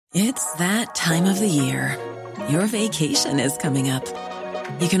It's that time of the year. Your vacation is coming up.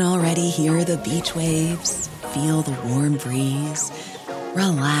 You can already hear the beach waves, feel the warm breeze,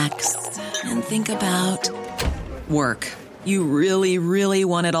 relax, and think about work. You really, really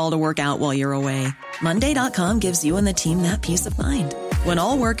want it all to work out while you're away. Monday.com gives you and the team that peace of mind. When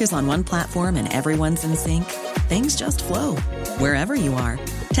all work is on one platform and everyone's in sync, things just flow. Wherever you are,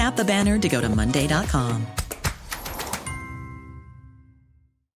 tap the banner to go to Monday.com.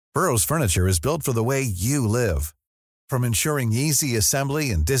 Burrow's furniture is built for the way you live. From ensuring easy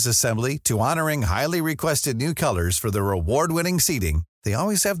assembly and disassembly to honoring highly requested new colors for their award-winning seating, they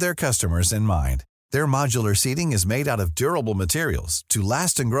always have their customers in mind. Their modular seating is made out of durable materials to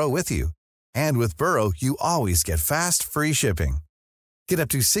last and grow with you. And with Burrow, you always get fast, free shipping. Get up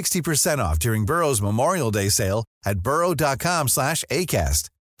to 60% off during Burrow's Memorial Day sale at burrow.com/ACAST.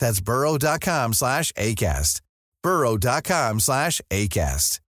 That's burrow.com/ACAST.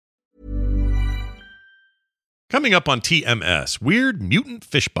 burrow.com/ACAST. Coming up on TMS, weird mutant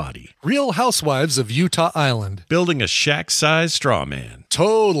fish body. Real Housewives of Utah Island. Building a shack-sized straw man.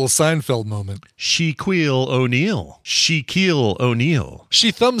 Total Seinfeld moment. Shaquille O'Neal. She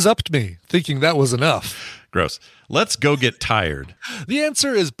thumbs-upped me, thinking that was enough. Gross. Let's go get tired. The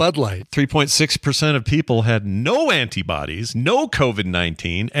answer is Bud Light. 3.6% of people had no antibodies, no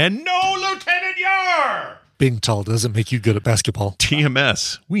COVID-19, and no Lieutenant Yar! Being tall doesn't make you good at basketball.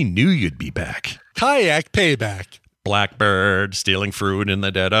 TMS, we knew you'd be back. Kayak payback. Blackbird stealing fruit in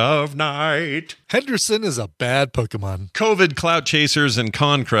the dead of night. Henderson is a bad Pokemon. COVID clout chasers and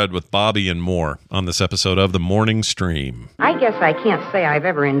con crud with Bobby and more on this episode of The Morning Stream. I guess I can't say I've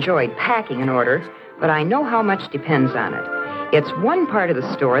ever enjoyed packing an order, but I know how much depends on it. It's one part of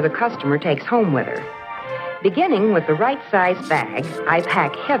the store the customer takes home with her. Beginning with the right size bag, I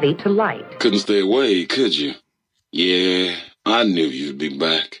pack heavy to light. Couldn't stay away, could you? Yeah, I knew you'd be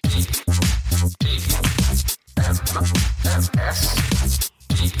back.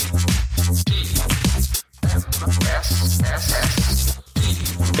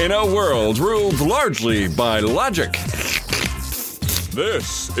 In a world ruled largely by logic,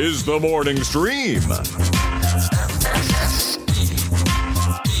 this is the Morning Stream.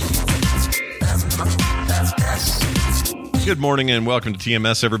 Good morning and welcome to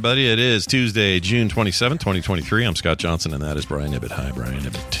TMS, everybody. It is Tuesday, June 27, 2023. I'm Scott Johnson, and that is Brian Ibbett. Hi, Brian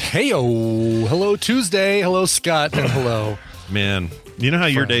Ibbett. Hey-o. Hello, Tuesday. Hello, Scott. And hello. Man, you know how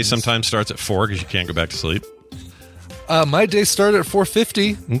your day sometimes starts at 4 because you can't go back to sleep? My day started at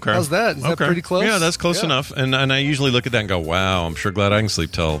 4:50. Okay. How's that? Is that pretty close? Yeah, that's close enough. And I usually look at that and go, wow, I'm sure glad I can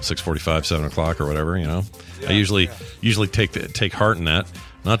sleep till 6:45, 7 o'clock or whatever, you know. Yeah, I usually take heart in that.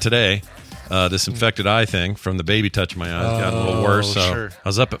 Not today. This infected eye thing from the baby touch my eyes got a little worse. So sure. I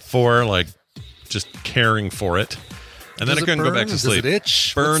was up at 4, like, just caring for it. And then I couldn't go back to sleep. Does it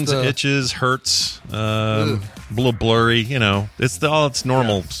itch? Burns, itches, hurts, a little blurry, you know. It's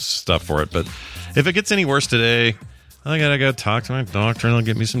normal stuff for it. But if it gets any worse today, I gotta go talk to my doctor and they'll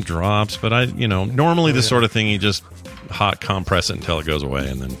get me some drops. But normally this sort of thing, you just hot compress it until it goes away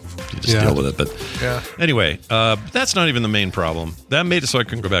and then you just deal with it. But anyway, that's not even the main problem. That made it so I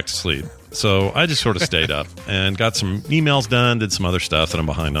couldn't go back to sleep. So I just sort of stayed up and got some emails done, did some other stuff that I'm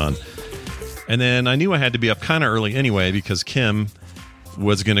behind on. And then I knew I had to be up kind of early anyway because Kim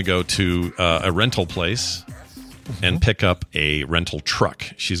was going to go to a rental place and pick up a rental truck.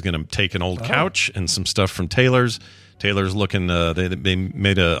 She's going to take an old couch and some stuff from Taylor's. Taylor's looking, they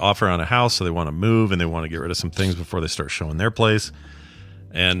made an offer on a house, so they want to move and they want to get rid of some things before they start showing their place.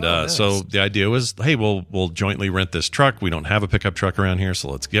 And nice. So the idea was, hey, we'll jointly rent this truck. We don't have a pickup truck around here, so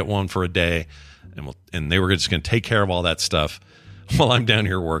let's get one for a day. And they were just going to take care of all that stuff while I'm down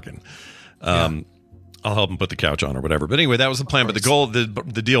here working. I'll help them put the couch on or whatever. But anyway, that was the plan. But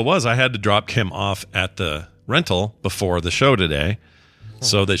the deal was I had to drop Kim off at the rental before the show today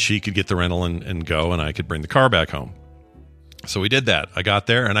so that she could get the rental and go and I could bring the car back home. So we did that. I got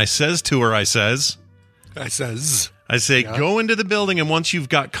there and I says to her, I say, go into the building, and once you've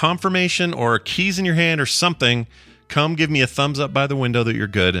got confirmation or keys in your hand or something, come give me a thumbs up by the window that you're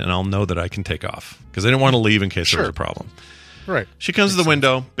good, and I'll know that I can take off. Because I didn't want to leave in case there was a problem. Right. She comes to the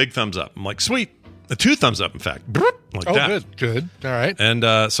window, big thumbs up. I'm like, sweet. 2 thumbs up, in fact. Like that. Good. All right. And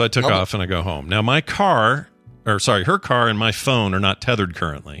so I took off, and I go home. Now, her car and my phone are not tethered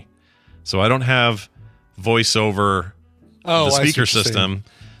currently. So I don't have voice over the speaker system.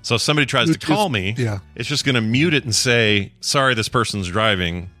 So if somebody tries to call me, it's just going to mute it and say, sorry, this person's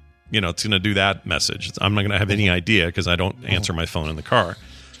driving. You know, it's going to do that message. I'm not going to have any idea because I don't answer my phone in the car.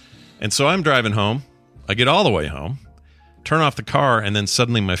 And so I'm driving home. I get all the way home, turn off the car, and then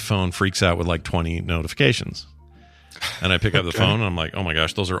suddenly my phone freaks out with like 20 notifications. And I pick up the phone and I'm like, oh my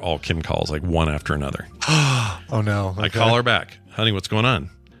gosh, those are all Kim calls, like one after another. Oh no. Okay. I call her back. Honey, what's going on?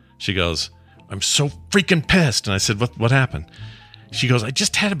 She goes, I'm so freaking pissed. And I said, what happened? She goes, I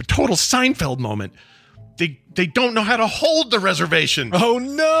just had a total Seinfeld moment. They don't know how to hold the reservation. Oh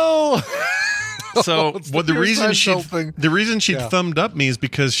no. So the reason she thumbed up me is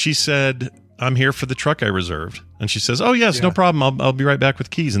because she said, I'm here for the truck I reserved. And she says, oh yes, no problem. I'll be right back with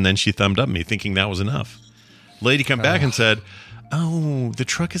keys. And then she thumbed up me thinking that was enough. Lady come back and said, oh, the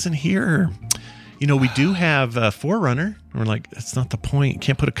truck isn't here. You know, we do have a 4Runner. And we're like, that's not the point. You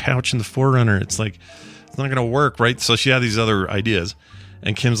can't put a couch in the 4Runner. It's like, it's not going to work, right? So she had these other ideas.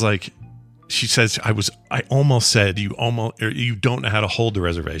 And Kim's like, she says, I almost said, you don't know how to hold the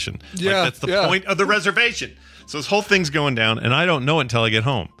reservation. Yeah. Like, that's the point of the reservation. So this whole thing's going down, and I don't know it until I get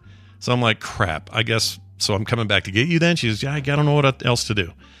home. So I'm like, crap, I guess, so I'm coming back to get you then? She says, yeah, I don't know what else to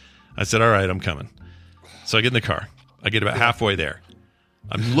do. I said, all right, I'm coming. So I get in the car. I get about halfway there.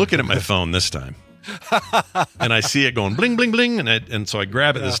 I'm looking at my phone this time. And I see it going bling, bling, bling. And so I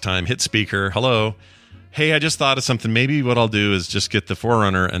grab it this time, hit speaker. Hello. Hey, I just thought of something. Maybe what I'll do is just get the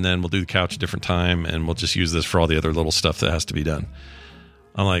 4Runner and then we'll do the couch a different time and we'll just use this for all the other little stuff that has to be done.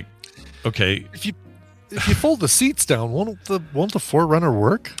 I'm like, okay. If you fold the seats down, won't the 4Runner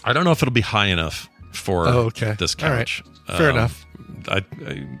work? I don't know if it'll be high enough for this couch. Right. Fair enough.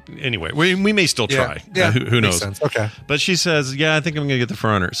 Anyway, we may still try. Yeah, who knows? Sense. Okay. But she says, yeah, I think I'm going to get the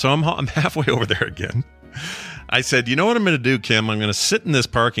 4Runner. So I'm halfway over there again. I said, you know what I'm going to do, Kim? I'm going to sit in this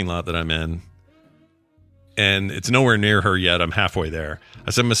parking lot that I'm in. And it's nowhere near her yet. I'm halfway there.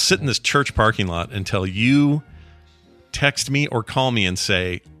 I said, I'm going to sit in this church parking lot until you text me or call me and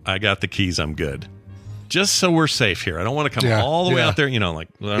say, I got the keys. I'm good. Just so we're safe here. I don't want to come all the way out there. You know, like,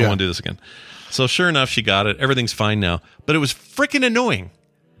 I don't want to do this again. So sure enough, she got it. Everything's fine now. But it was freaking annoying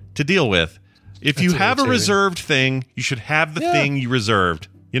to deal with. If you have a reserved thing, you should have the thing you reserved.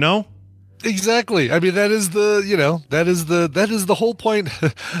 You know? Exactly. I mean, that is the whole point.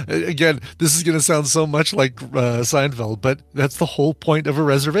 Again, this is going to sound so much like Seinfeld, but that's the whole point of a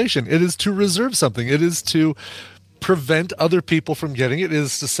reservation. It is to reserve something. It is to prevent other people from getting it. It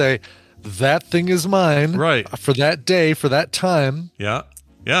is to say, that thing is mine. Right. For that day, for that time. Yeah.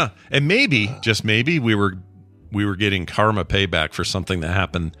 Yeah. And maybe, just maybe, we were getting karma payback for something that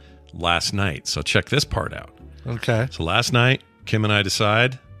happened last night. So check this part out. Okay. So last night, Kim and I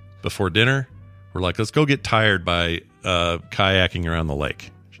decide before dinner, we're like, let's go get tired by kayaking around the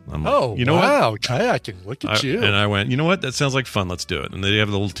lake. I'm like, you know what? Kayaking. Look at you. And I went, you know what? That sounds like fun. Let's do it. And they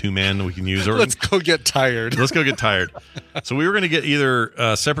have the little 2-man that we can use. Or let's go get tired. Let's go get tired. So we were going to get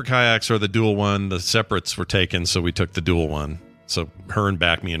either separate kayaks or the dual one. The separates were taken, so we took the dual one. So her in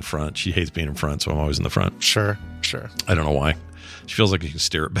back, me in front. She hates being in front, so I'm always in the front. Sure. I don't know why. She feels like you can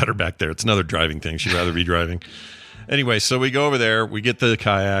steer it better back there. It's another driving thing. She'd rather be driving. Anyway, so we go over there. We get the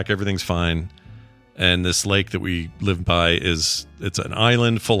kayak. Everything's fine. And this lake that we live by it's an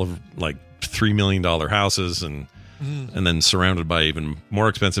island full of like $3 million houses and then surrounded by even more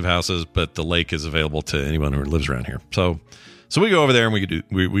expensive houses. But the lake is available to anyone who lives around here. So we go over there and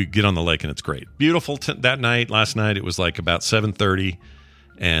we get on the lake and it's great. Beautiful that night. Last night it was like about 7:30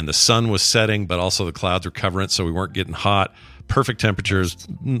 and the sun was setting, but also the clouds were covering it, so we weren't getting hot. Perfect temperatures,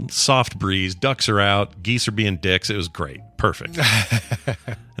 soft breeze, ducks are out, geese are being dicks. It was great. Perfect.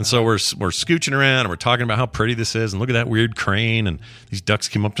 And so we're scooching around and we're talking about how pretty this is and look at that weird crane and these ducks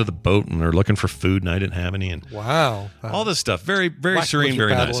came up to the boat and they're looking for food and I didn't have any and all this stuff. Very, very serene,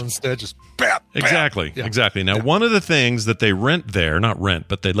 very nice. Instead, just bam, exactly. Yeah. Exactly. Now, one of the things that they rent there, not rent,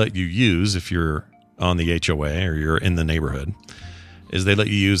 but they let you use if you're on the HOA or you're in the neighborhood, is they let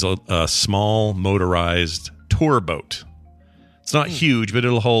you use a small motorized tour boat. It's not huge, but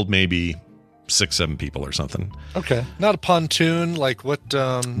it'll hold maybe 6-7 people or something. Okay. Not a pontoon, like what?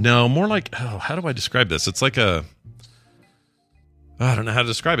 No, more like, how do I describe this? It's like I don't know how to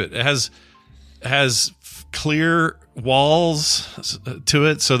describe it. It has clear walls to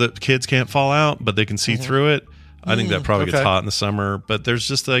it so that kids can't fall out, but they can see through it. I think that probably gets hot in the summer, but there's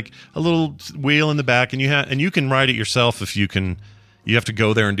just like a little wheel in the back and you can ride it yourself if you can. You have to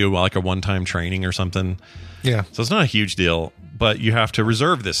go there and do like a one-time training or something. Yeah. So it's not a huge deal, but you have to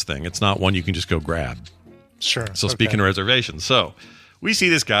reserve this thing. It's not one you can just go grab. Sure. So speaking of reservations, so we see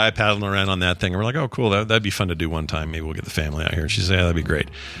this guy paddling around on that thing, and we're like, oh, cool, that'd be fun to do one time. Maybe we'll get the family out here. And she said, yeah, that'd be great.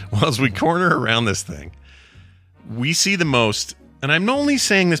 Well, as we corner around this thing, we see the most, and I'm only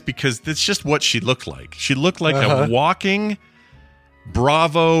saying this because it's just what she looked like. She looked like a walking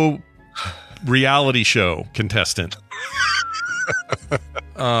Bravo reality show contestant.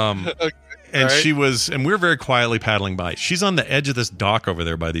 And she was, and we're very quietly paddling by. She's on the edge of this dock over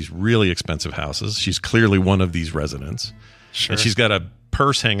there by these really expensive houses. She's clearly one of these residents. Sure. And she's got a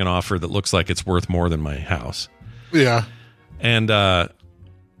purse hanging off her that looks like it's worth more than my house. Yeah. And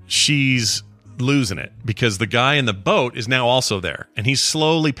she's losing it because the guy in the boat is now also there. And he's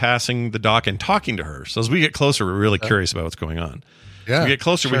slowly passing the dock and talking to her. So as we get closer, we're really curious about what's going on. Yeah. As we get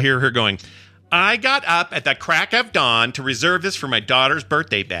closer, sure. we hear her going, I got up at the crack of dawn to reserve this for my daughter's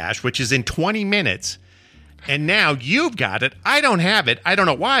birthday bash, which is in 20 minutes. And now you've got it. I don't have it. I don't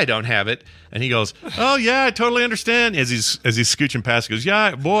know why I don't have it. And he goes, oh, yeah, I totally understand. As he's scooching past, he goes,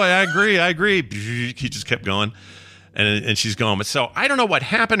 yeah, boy, I agree. He just kept going. And she's going, but so I don't know what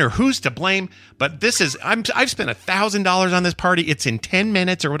happened or who's to blame, but this is, I've spent $1,000 on this party. It's in 10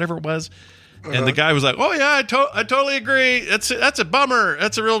 minutes or whatever it was. And the guy was like, "Oh yeah, I totally agree. That's a bummer.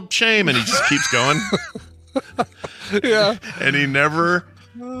 That's a real shame." And he just keeps going. Yeah. And he never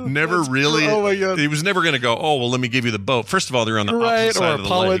really. Oh my God. He was never going to go. Oh well, let me give you the boat. First of all, they're on the opposite side of the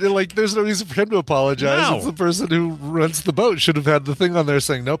lake. Like, there's no reason for him to apologize. No. It's the person who runs the boat should have had the thing on there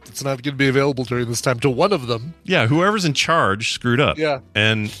saying, "Nope, it's not going to be available during this time." To one of them. Yeah, whoever's in charge screwed up. Yeah.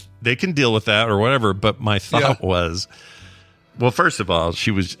 And they can deal with that or whatever. But my thought was. Well, first of all, she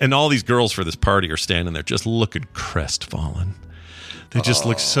was, and all these girls for this party are standing there just looking crestfallen. They just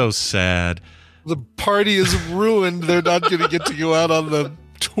look so sad. The party is ruined. They're not going to get to go out on the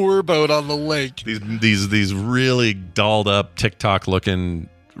tour boat on the lake. These really dolled up TikTok looking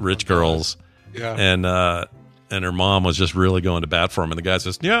rich girls. Yeah. And her mom was just really going to bat for him. And the guy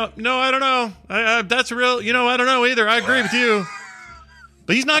says, "Yeah, no, I don't know. That's real. I don't know either. I agree with you."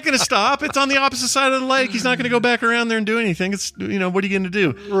 But he's not going to stop. It's on the opposite side of the lake. He's not going to go back around there and do anything. It's, what are you going to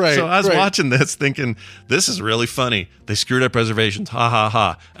do? Right. So I was watching this thinking, this is really funny. They screwed up reservations. Ha, ha,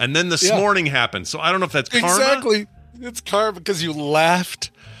 ha. And then this morning happened. So I don't know if that's karma. Exactly. It's karma because you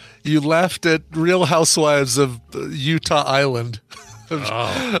laughed. You laughed at Real Housewives of Utah Island.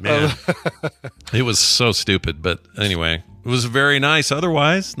 Oh, man. It was so stupid. But anyway, it was very nice.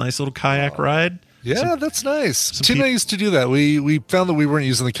 Otherwise, nice little kayak ride. Yeah, that's nice. Tina used to do that. We found that we weren't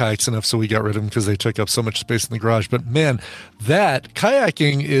using the kayaks enough, so we got rid of them because they took up so much space in the garage. But man, that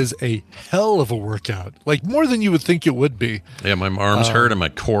kayaking is a hell of a workout. Like more than you would think it would be. Yeah, my arms hurt and my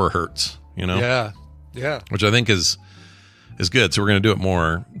core hurts, Yeah. Which I think is good. So we're going to do it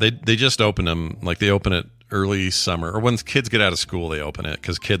more. They just opened them, like they open it early summer, or when kids get out of school, they open it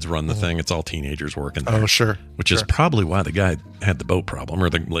because kids run the thing. It's all teenagers working there. Oh, sure. Which is probably why the guy had the boat problem, or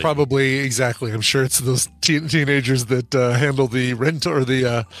the lake. Probably, exactly. I'm sure it's those teenagers that handle the rent or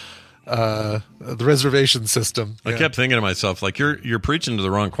the reservation system. I kept thinking to myself, like, you're preaching to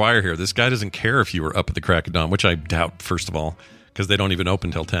the wrong choir here. This guy doesn't care if you were up at the crack of dawn, which I doubt, first of all, because they don't even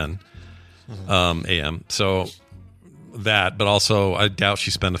open till 10 a.m. So that, but also I doubt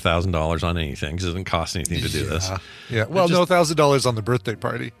she spent $1,000 on anything because it doesn't cost anything to do this. Yeah. Well, no, $1,000 on the birthday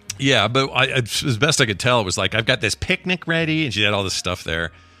party. Yeah, but as best I could tell, it was like, I've got this picnic ready, and she had all this stuff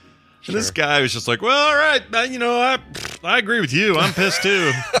there. And this guy was just like, well, all right, I agree with you. I'm pissed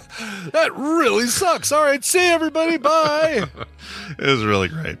too. That really sucks. All right, see everybody. Bye. It was really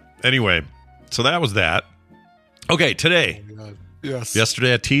great. Anyway, so that was that. Okay, today. Oh my God. Yes.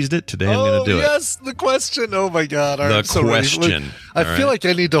 Yesterday I teased it. Today I'm going to do it. Yes, the question. Oh my God. All right, the question. I feel like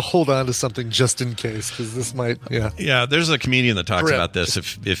I need to hold on to something just in case because this might. Yeah. Yeah. There's a comedian that talks about this.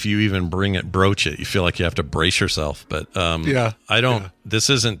 If you even broach it, you feel like you have to brace yourself. But I don't. Yeah. This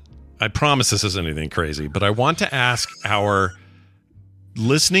isn't. I promise this isn't anything crazy. But I want to ask our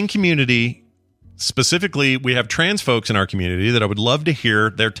listening community. Specifically, we have trans folks in our community that I would love to hear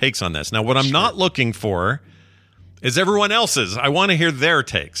their takes on this. Now, what I'm not looking for is everyone else's. I want to hear their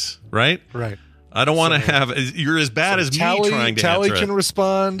takes, right? Right. I don't want to have. You're as bad as me trying to Tally answer can it.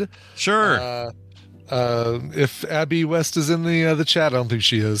 respond. Sure. If Abby West is in the chat, I don't think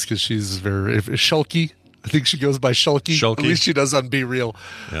she is because she's very Shulky. I think she goes by Shulky. Shulky. At least she does on Be Real.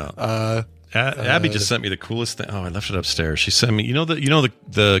 Yeah. Abby just sent me the coolest thing. Oh, I left it upstairs. She sent me.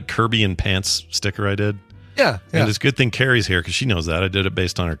 The Kirby and pants sticker I did. Yeah. And it's a good thing Carrie's here because she knows that I did it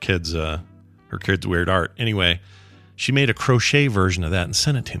based on her kids' weird art. Anyway. She made a crochet version of that and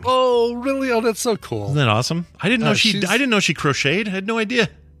sent it to me. Oh, really? Oh, that's so cool. Isn't that awesome? I didn't know she crocheted. I had no idea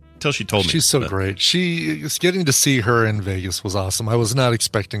until she told me. She's so great. Getting to see her in Vegas was awesome. I was not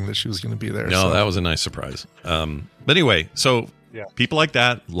expecting that she was going to be there. No, that was a nice surprise. But anyway, so people like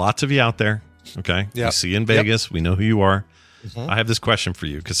that, lots of you out there. Okay. Yeah. We see you in Vegas. Yep. We know who you are. Mm-hmm. I have this question for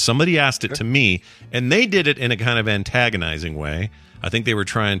you because somebody asked it to me and they did it in a kind of antagonizing way. I think they were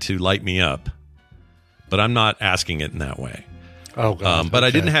trying to light me up. But I'm not asking it in that way. Oh, God. But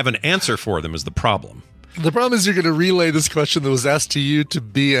I didn't have an answer for them is the problem. The problem is you're going to relay this question that was asked to you to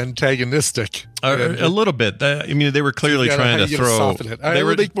be antagonistic. A little bit. I mean, they were clearly trying to throw. Soften it. It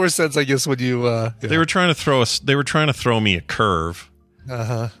would make more sense, I guess, when you. They were trying to throw us. They were trying to throw me a curve.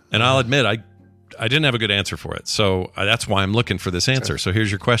 And I'll admit, I didn't have a good answer for it. So that's why I'm looking for this answer. So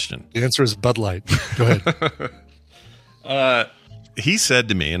here's your question. The answer is Bud Light. Go ahead. He said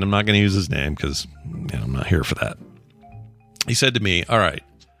to me, and I'm not going to use his name because I'm not here for that. He said to me, all right,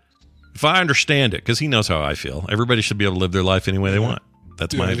 if I understand it, because he knows how I feel, everybody should be able to live their life any way they want.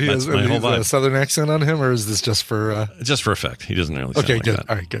 That's my whole vibe. A Southern accent on him, or is this just for... Just for effect. He doesn't really sound okay, like good. that.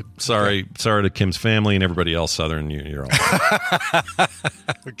 All right, good. Sorry to Kim's family and everybody else Southern. You're all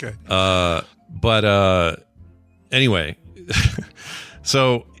okay. But anyway,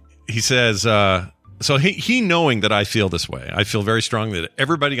 so he says... So he knowing that I feel this way, I feel very strongly that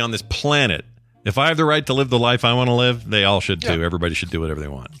everybody on this planet, if I have the right to live the life I want to live, they all should too. Everybody should do whatever they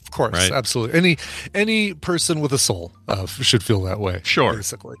want. Of course, right? Absolutely. Any person with a soul should feel that way. Sure,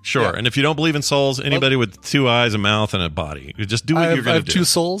 basically. Sure. Yeah. And if you don't believe in souls, anybody with 2 eyes, a mouth, and a body, you just do what you're going to do. I have 2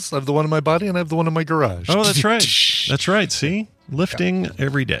 souls. I have the one in my body, and I have the one in my garage. Oh, that's right. That's right. See, lifting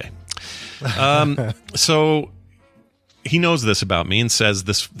every day. So. He knows this about me and says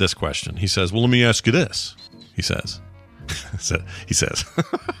this question. He says, well, let me ask you this. He says. He says.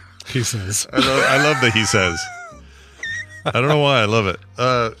 I love that he says. I don't know why. I love it.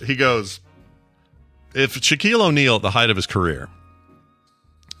 He goes, if Shaquille O'Neal at the height of his career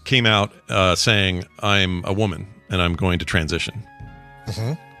came out saying, I'm a woman and I'm going to transition,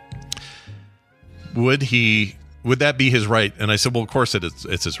 would that be his right? And I said, well, of course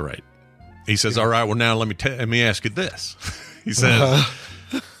it's his right. He says, all right, well, now let me ask you this. He says,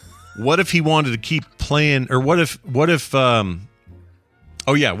 what if he wanted to keep playing, or what if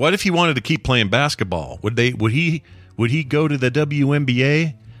he wanted to keep playing basketball? Would he go to the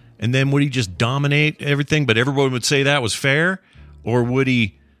WNBA and then would he just dominate everything, but everyone would say that was fair? Or would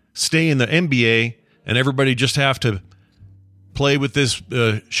he stay in the NBA and everybody just have to play with this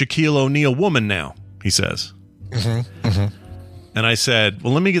Shaquille O'Neal woman now, he says. And I said,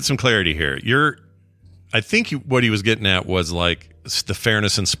 well, let me get some clarity here. I think what he was getting at was like the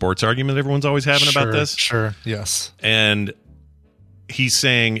fairness in sports argument everyone's always having about this. Sure, yes. And he's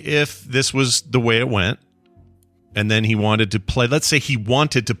saying if this was the way it went, and then he wanted to play, let's say he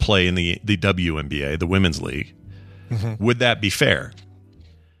wanted to play in the WNBA, the Women's League, would that be fair?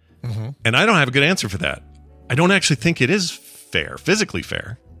 And I don't have a good answer for that. I don't actually think it is fair, physically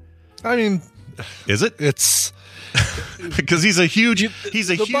fair. I mean... Is it? It's... because he's a huge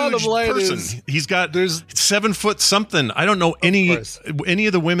person. He's got 7 foot something. I don't know any of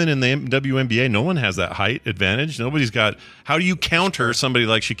the women in the WNBA. No one has that height advantage. Nobody's got. How do you counter somebody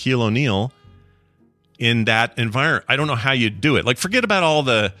like Shaquille O'Neal in that environment? I don't know how you do it. Like, forget about all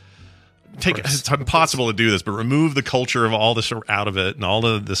the. It's impossible to do this, but remove the culture of all this out of it and all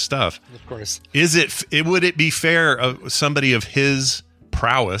of this stuff. Of course, would it be fair of somebody of his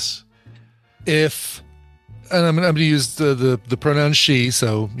prowess if? And I'm going to use the pronoun she,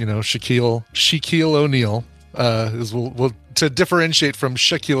 so Shaquille O'Neal we'll to differentiate from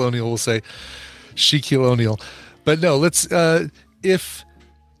Shaquille O'Neal, we'll say Shaquille O'Neal. But no, let's if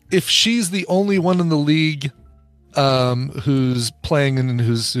she's the only one in the league who's playing and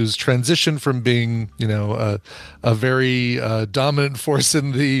who's transitioned from being a very dominant force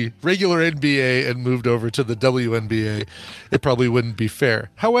in the regular NBA and moved over to the WNBA, it probably wouldn't be fair.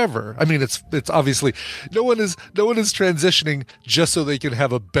 However, I mean it's obviously no one is transitioning just so they can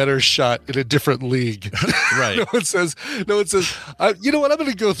have a better shot in a different league. Right. No one says you know what, I'm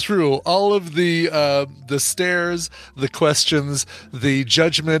going to go through all of the stares, the questions, the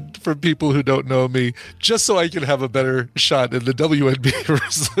judgment from people who don't know me, just so I can have a better shot in the WNBA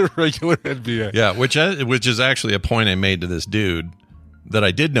versus the regular NBA. Yeah, which is actually a point I made to this dude that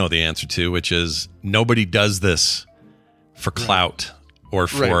I did know the answer to, which is nobody does this for clout or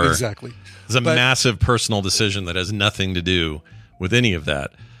for exactly. It's a massive personal decision that has nothing to do with any of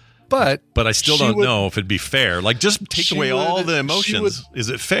that. But I still don't know if it'd be fair. Like, just take away all the emotions. Is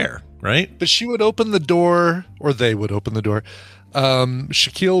it fair? Right? But she would open the door, or they would open the door.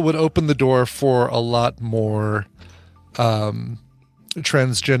 Shaquille would open the door for a lot more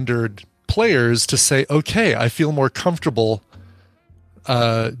transgendered players to say, okay, I feel more comfortable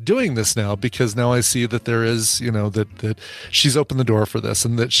doing this now, because now I see that there is, that she's opened the door for this,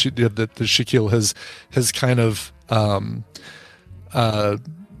 and that that Shaquille has kind of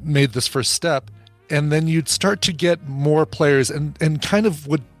made this first step. And then you'd start to get more players and kind of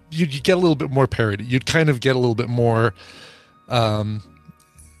you'd get a little bit more parity. You'd kind of get a little bit more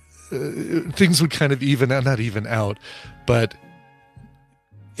things would kind of not even out, but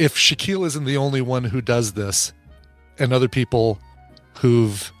if Shaquille isn't the only one who does this, and other people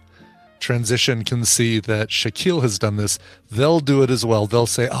who've transitioned can see that Shaquille has done this, they'll do it as well. They'll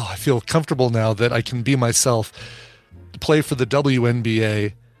say, oh, I feel comfortable now that I can be myself, play for the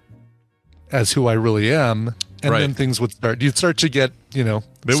WNBA as who I really am. And then things would start. You'd start to get, But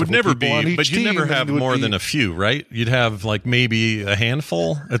it would never be, but you'd never have more than a few, right? You'd have like maybe a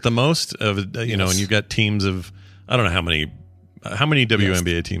handful at the most of, and you've got teams of, I don't know how many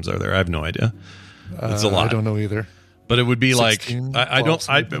WNBA teams are there. I have no idea. It's a lot. I don't know either. But it would be 16,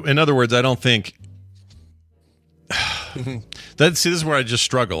 like, in other words, I don't think this is where I just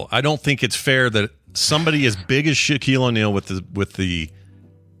struggle. I don't think it's fair that somebody as big as Shaquille O'Neal with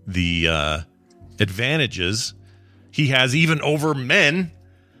the advantages he has even over men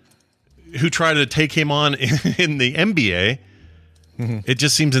who try to take him on in the NBA. Mm-hmm. It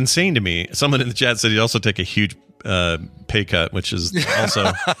just seems insane to me. Someone in the chat said he'd also take a huge pay cut, which is also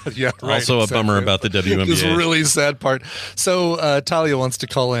a bummer about the WNBA. It's a really sad part. So Talia wants to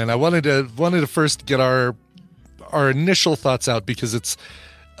call in. I wanted to first get our initial thoughts out because it's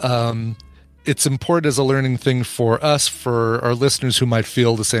important as a learning thing for us, for our listeners who might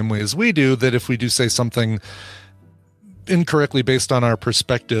feel the same way as we do, that if we do say something incorrectly based on our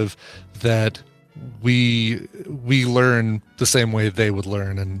perspective, that we learn the same way they would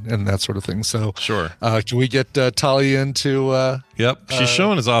learn and that sort of thing. So sure. Can we get Talia into Yep. She's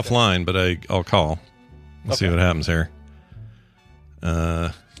showing us offline, but I'll call. We'll see what happens here.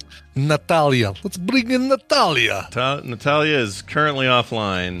 Natalia. Let's bring in Natalia. Natalia is currently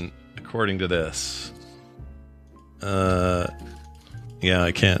offline, according to this. Yeah,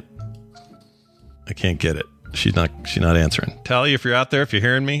 I can't get it. She's not answering. Talia, if you're out there, if you're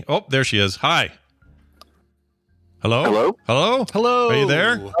hearing me. Oh, there she is. Hi. Hello? Hello? Hello? Hello. Are you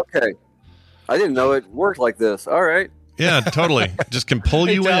there? Okay. I didn't know it worked like this. All right. Yeah, totally. Just can pull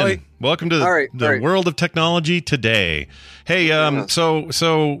you in. Welcome to the world of technology today. Hey,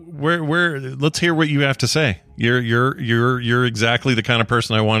 so where let's hear what you have to say. You're exactly the kind of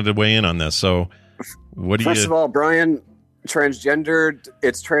person I wanted to weigh in on this. So what do you First of all, Brian, transgendered,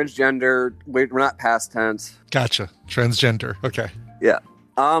 it's transgender. We're not past tense. Gotcha. Transgender. Okay. Yeah.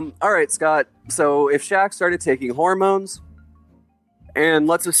 All right, Scott. So if Shaq started taking hormones, and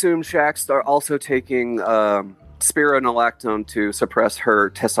let's assume Shaq also taking spironolactone to suppress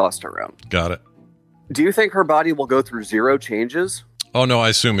her testosterone. Got it. Do you think her body will go through zero changes? Oh no, I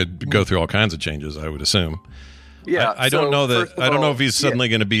assume it'd go through all kinds of changes. I would assume. Yeah, I don't know that. I don't know if he's suddenly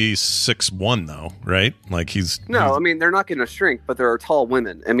going to be 6'1" though, right? Like he's. I mean, they're not going to shrink, but there are tall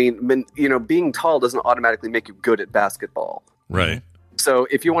women. I mean, being tall doesn't automatically make you good at basketball, right? So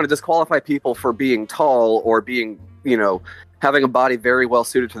if you want to disqualify people for being tall or being, having a body very well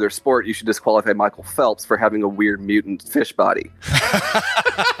suited to their sport, you should disqualify Michael Phelps for having a weird mutant fish body.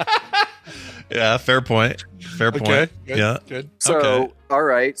 Yeah, fair point. Fair point. Good, yeah. Good. So, all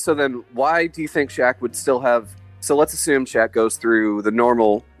right. So then why do you think Shaq would still have... So let's assume Shaq goes through the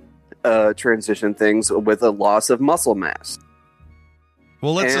normal transition things with a loss of muscle mass.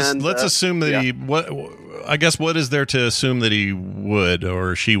 Well, let's assume that he... what is there to assume that he would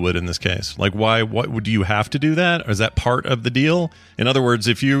or she would in this case? Like, why? What would you have to do that? Or is that part of the deal? In other words,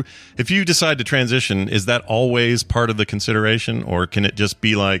 if you decide to transition, is that always part of the consideration, or can it just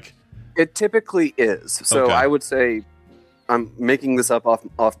be like? It typically is. So okay. I would say, I'm making this up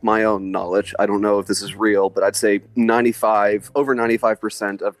off my own knowledge. I don't know if this is real, but I'd say over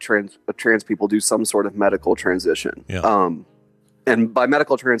 95% of trans people do some sort of medical transition. Yeah. And by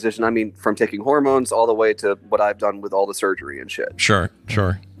medical transition, I mean from taking hormones all the way to what I've done with all the surgery and shit. Sure.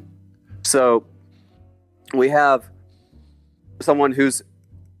 So we have someone who's,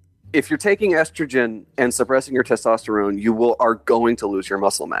 if you're taking estrogen and suppressing your testosterone, you are going to lose your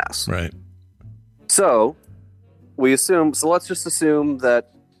muscle mass. Right. So let's just assume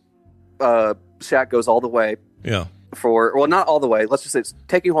that Shaq goes all the way. Yeah. Not all the way. Let's just say it's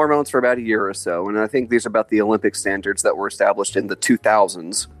taking hormones for about a year or so. And I think these are about the Olympic standards that were established in the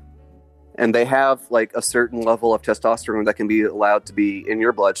 2000s. And they have like a certain level of testosterone that can be allowed to be in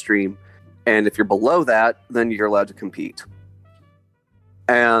your bloodstream. And if you're below that, then you're allowed to compete.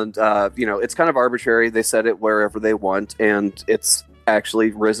 And, it's kind of arbitrary. They set it wherever they want. And it's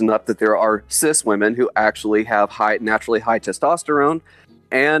actually risen up that there are cis women who actually have naturally high testosterone.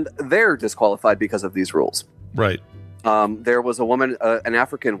 And they're disqualified because of these rules. Right. There was a woman, an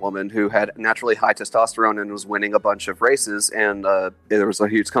African woman, who had naturally high testosterone and was winning a bunch of races, and there was a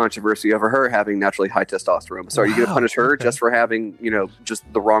huge controversy over her having naturally high testosterone. So are you going to punish her just for having,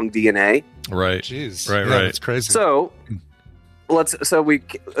 just the wrong DNA? Right. Jeez. Right. That's crazy. So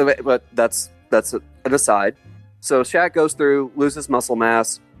but that's an aside. So Shaq goes through, loses muscle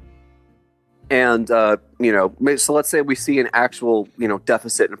mass, And, so let's say we see an actual,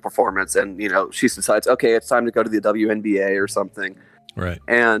 deficit in performance and, she decides, okay, it's time to go to the WNBA or something. Right.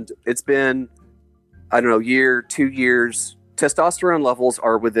 And it's been, I don't know, year, 2 years. Testosterone levels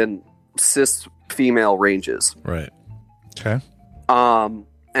are within cis female ranges. Right. Okay.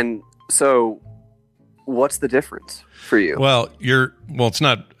 And so what's the difference for you? Well, it's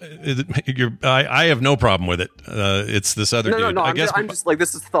not, I have no problem with it. It's this other dude. No, I'm just like,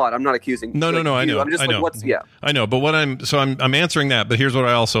 this is thought. I'm not accusing. No, I know. I'm just I know. But I'm answering that. But here's what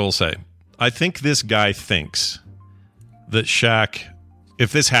I also will say. I think this guy thinks that Shaq,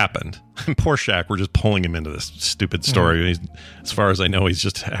 if this happened, and poor Shaq, we're just pulling him into this stupid story. He's, as far as I know, he's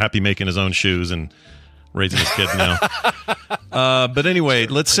just happy making his own shoes and raising his kid now. But anyway,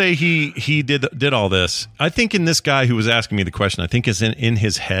 let's say he did all this. I think in this guy who was asking me the question, I think is in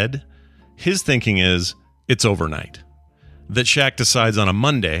his head, his thinking is it's overnight. That Shaq decides on a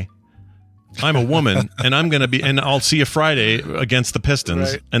Monday, I'm a woman and I'm going to be, and I'll see you Friday against the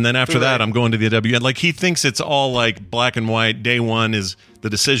Pistons. Right. And then after that, I'm going to the WN. Like he thinks it's all like black and white. Day one is the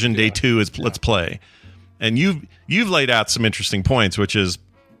decision. Day two is let's play. And you've laid out some interesting points, which is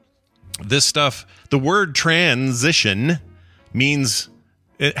this stuff. The word transition means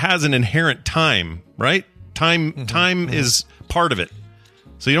it has an inherent time, right? Time is part of it.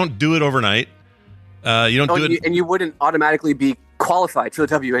 So you don't do it overnight. You don't do it, and you wouldn't automatically be qualified for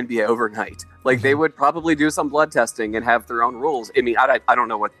the WNBA overnight. Like they would probably do some blood testing and have their own rules. I mean, I don't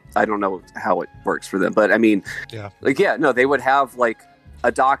know how it works for them, but I mean, they would have like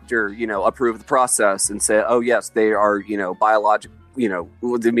a doctor, approve the process and say, oh yes, they are, biological.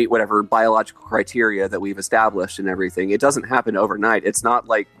 They meet whatever biological criteria that we've established and everything. It doesn't happen overnight. It's not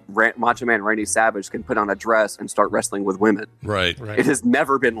like Macho Man Randy Savage can put on a dress and start wrestling with women. Right. It has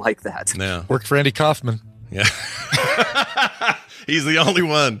never been like that. Yeah. Worked for Andy Kaufman. Yeah. He's the only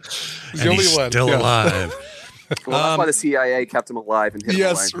one. He's the only one. Still alive. Well, that's why the CIA kept him alive and hit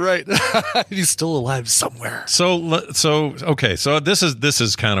him away. Right. He's still alive somewhere. So okay. So this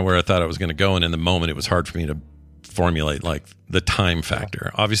is kind of where I thought I was going to go, and in the moment, it was hard for me to formulate like the time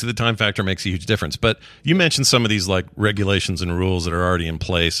factor. Obviously, the time factor makes a huge difference. But you mentioned some of these like regulations and rules that are already in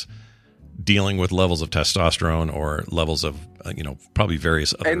place, dealing with levels of testosterone or levels of probably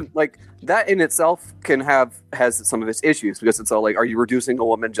various other. And like that in itself has some of its issues because it's all like, are you reducing a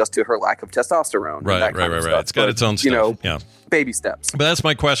woman just to her lack of testosterone? Right. It's got its own stuff. Baby steps. But that's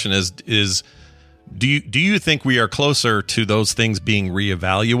my question: is do you think we are closer to those things being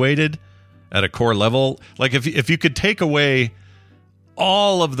reevaluated at a core level? Like if you could take away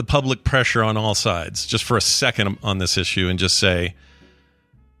all of the public pressure on all sides just for a second on this issue and just say,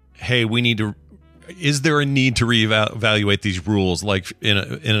 hey, is there a need to reevaluate these rules? Like in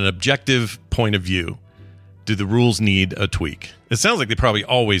an objective point of view, do the rules need a tweak? It sounds like they probably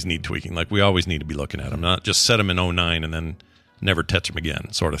always need tweaking. Like we always need to be looking at them, not just set them in 2009 and then never touch them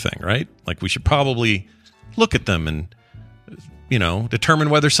again sort of thing, right? Like we should probably look at them and, determine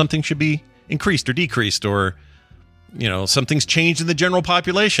whether something should be increased or decreased, or something's changed in the general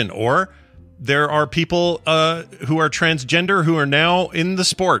population, or there are people who are transgender who are now in the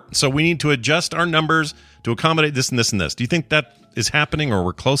sport, so we need to adjust our numbers to accommodate this and this and this. Do you think that is happening, or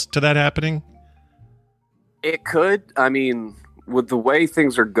we're close to that happening? It could. I mean, with the way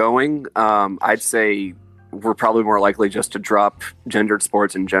things are going, I'd say we're probably more likely just to drop gendered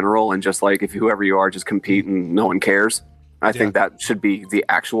sports in general and just like if whoever you are, just compete and no one cares. I think that should be the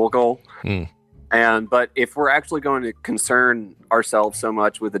actual goal. But if we're actually going to concern ourselves so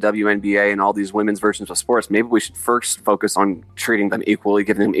much with the WNBA and all these women's versions of sports, maybe we should first focus on treating them equally,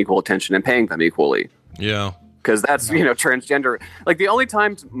 giving them equal attention, and paying them equally. Yeah. Because that's, transgender. Like the only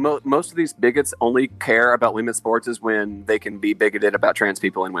times most of these bigots only care about women's sports is when they can be bigoted about trans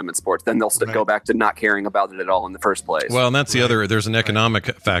people in women's sports. Then they'll go back to not caring about it at all in the first place. Well, and that's the other, there's an economic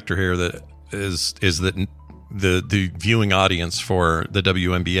factor here that is that the viewing audience for the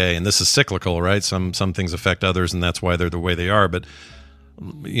WNBA, and this is cyclical, right? Some things affect others, and that's why they're the way they are. But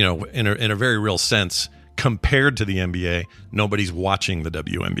in a very real sense, compared to the NBA, nobody's watching the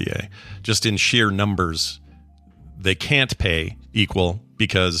WNBA. Just in sheer numbers, they can't pay equal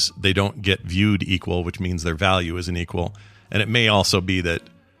because they don't get viewed equal, which means their value isn't equal. And it may also be that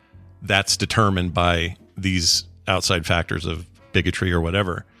that's determined by these outside factors of bigotry or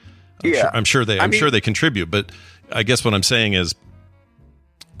whatever. I'm sure they contribute, but I guess what I'm saying is,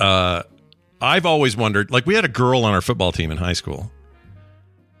 I've always wondered, like we had a girl on our football team in high school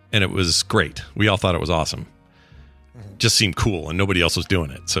and it was great. We all thought it was awesome. Just seemed cool and nobody else was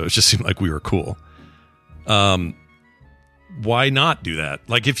doing it. So it just seemed like we were cool. Why not do that?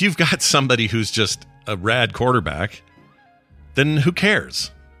 Like if you've got somebody who's just a rad quarterback, then who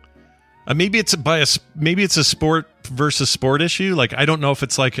cares? Maybe it's a sport versus sport issue. Like, I don't know if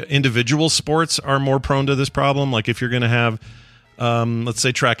it's like individual sports are more prone to this problem. Like if you're going to have, let's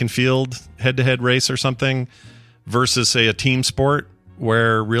say track and field head-to-head race or something versus say a team sport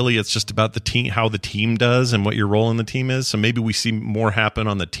where really it's just about the team, how the team does and what your role in the team is. So maybe we see more happen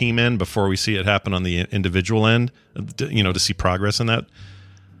on the team end before we see it happen on the individual end, to see progress in that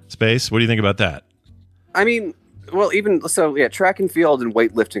space. What do you think about that? I mean, well, even so, yeah, track and field and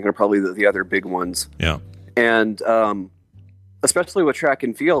weightlifting are probably the other big ones. Yeah. And especially with track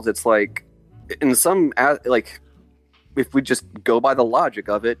and field, it's like in some, like if we just go by the logic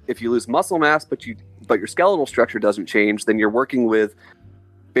of it, if you lose muscle mass, but your skeletal structure doesn't change, then you're working with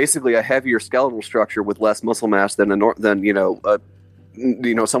basically a heavier skeletal structure with less muscle mass than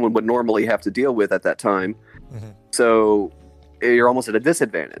someone would normally have to deal with at that time. Mm-hmm. So you're almost at a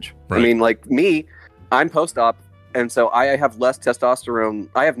disadvantage. Right. I mean, like me, I'm post-op, and so I have less testosterone.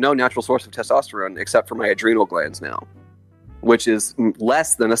 I have no natural source of testosterone except for my adrenal glands now, which is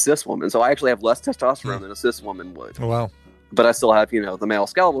less than a cis woman. So I actually have less testosterone than a cis woman would. Oh, wow. But I still have, the male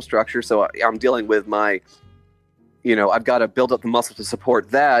skeletal structure. So I'm dealing with I've got to build up the muscle to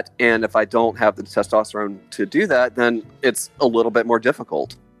support that. And if I don't have the testosterone to do that, then it's a little bit more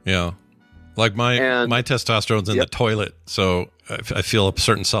difficult. Yeah. Like my testosterone's in the toilet. So I feel a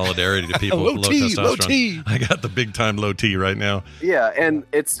certain solidarity to people with low testosterone. Low T. I got the big time low T right now. Yeah. And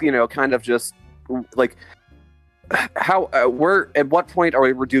it's, kind of just like, how at what point are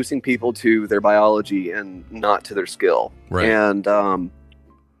we reducing people to their biology and not to their skill? Right. And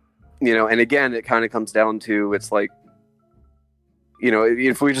and again, it kind of comes down to, it's like,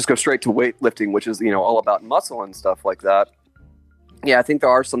 if we just go straight to weightlifting, which is all about muscle and stuff like that. Yeah, I think there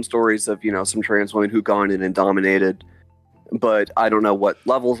are some stories of some trans women who've gone in and dominated, but I don't know what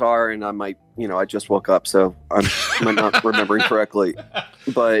levels are, and I might I just woke up, so I'm not remembering correctly.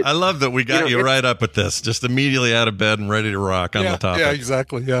 But I love that we got you right up with this, just immediately out of bed and ready to rock on the topic. Yeah,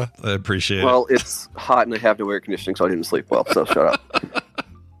 exactly. Yeah, I appreciate it. Well, it's hot and I have no air conditioning, so I didn't sleep well. So shut up.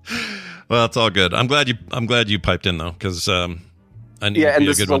 Well, it's all good. I'm glad you piped in though, because I need to be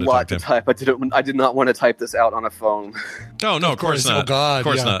a good one to talk to. Type. I did not want to type this out on a phone. Oh no, of course not. Oh God, of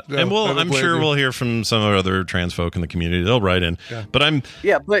course not. And I'm sure we'll hear from some other trans folk in the community. They'll write in. Yeah. But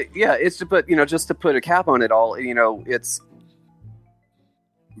it's just to put a cap on it all. It's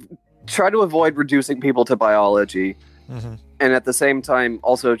try to avoid reducing people to biology, and at the same time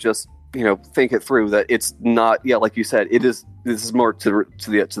also just think it through that it's not. Yeah, like you said, it is. This is more to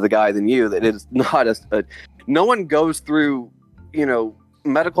the guy than you. That it is not a no one goes through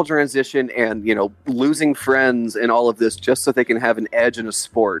medical transition and losing friends and all of this just so they can have an edge in a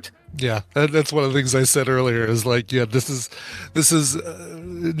sport. Yeah, that's one of the things I said earlier. Is like, yeah, this is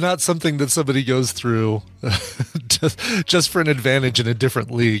not something that somebody goes through just for an advantage in a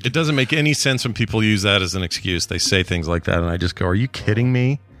different league. It doesn't make any sense when people use that as an excuse. They say things like that, and I just go, "Are you kidding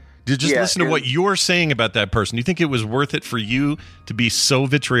me?" Just listen to what you're saying about that person. You think it was worth it for you to be so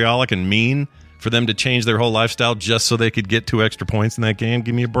vitriolic and mean? For them to change their whole lifestyle just so they could get 2 extra points in that game?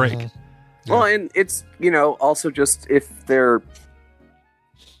 Give me a break. Yeah. Well, and it's, also just if they're,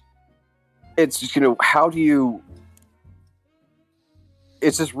 it's just, how do you,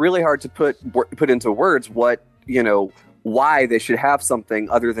 it's just really hard to put into words what, why they should have something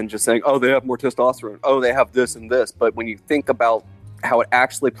other than just saying, oh, they have more testosterone. Oh, they have this and this. But when you think about how it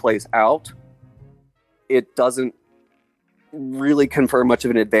actually plays out, it doesn't really confer much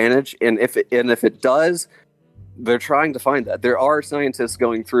of an advantage, and if it does, they're trying to find that. There are scientists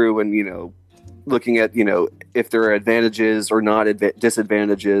going through and looking at if there are advantages or not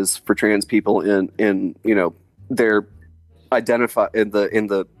disadvantages for trans people in their identify in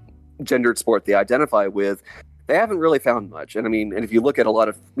the gendered sport they identify with. They haven't really found much, and and if you look at a lot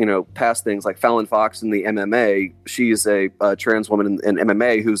of past things like Fallon Fox in the MMA, she's a trans woman in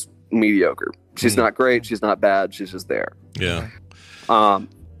MMA who's mediocre. She's not great. She's not bad. She's just there. Yeah. And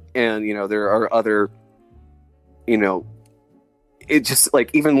there are other, it just like,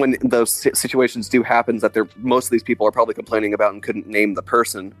 even when those situations do happen that most of these people are probably complaining about and couldn't name the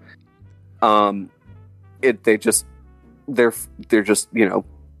person. They're just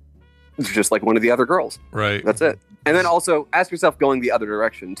like one of the other girls. Right. That's it. And then also ask yourself going the other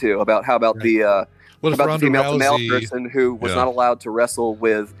direction too, about how about the female to male person who was not allowed to wrestle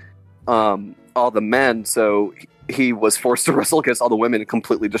with all the men, so he was forced to wrestle against all the women and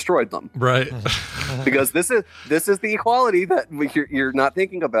completely destroyed them. Right. Because this is the equality that you're not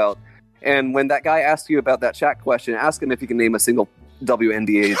thinking about. And when that guy asks you about that chat question, ask him if he can name a single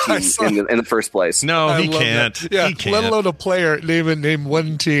WNBA team in the first place. No, he can't. Yeah, he can't. let alone a player. Name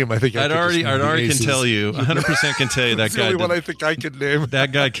one team. I think I'd already can tell you. 100% can tell you that That's guy. the only one I think I could name.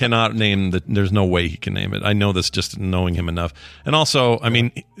 That guy cannot name the. There's no way he can name it. I know this just knowing him enough. And also, I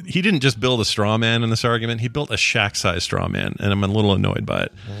mean, he didn't just build a straw man in this argument. He built a Shaq-sized straw man, and I'm a little annoyed by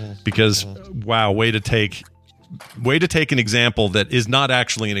it because wow, way to take an example that is not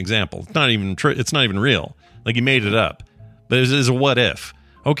actually an example. It's not even true. It's not even real. Like he made it up. But it's a what if.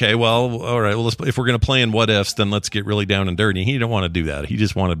 Okay, well, all right. Well, if we're going to play in what ifs, then let's get really down and dirty. He didn't want to do that. He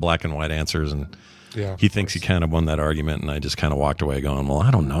just wanted black and white answers, and he thinks he kind of won that argument. And I just kind of walked away going, well,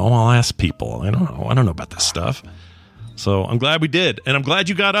 I don't know. I'll ask people. I don't know. I don't know about this stuff. So I'm glad we did, and I'm glad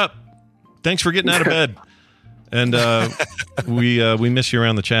you got up. Thanks for getting out of bed. And we miss you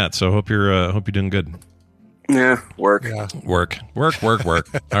around the chat. So hope you're doing good. Yeah, work. All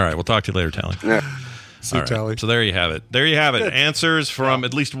right, we'll talk to you later, Tally. Yeah. See, right. Tally. So there you have it. Answers from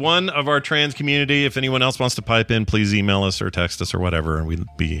at least one of our trans community. If anyone else wants to pipe in, please email us or text us or whatever, and we'd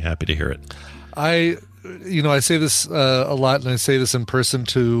be happy to hear it. I say this a lot, and I say this in person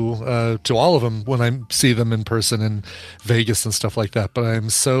to all of them when I see them in person in Vegas and stuff like that. But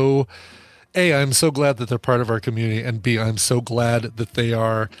I'm so glad that they're part of our community, and B, I'm so glad that they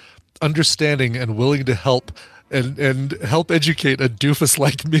are understanding and willing to help and help educate a doofus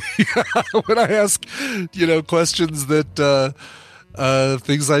like me when I ask, questions that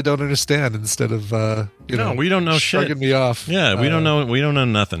things I don't understand instead of we don't know shrugging shit. me off. Yeah, we don't know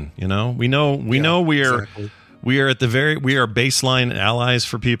nothing. We know we are exactly. we are baseline allies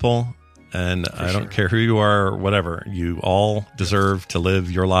for people. And I don't care who you are or whatever. You all deserve to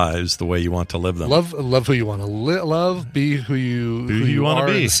live your lives the way you want to live them. Love who you want to love. Be who you want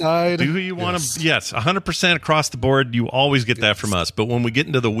to be. Inside. Do who you want to. Yes, 100% across the board. You always get that from us. But when we get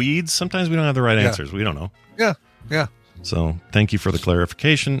into the weeds, sometimes we don't have the right answers. We don't know. Yeah. So thank you for the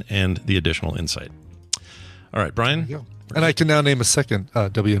clarification and the additional insight. All right, Brian. And I can now name a second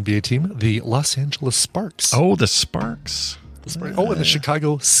WNBA team, the Los Angeles Sparks. Oh, the Sparks. And the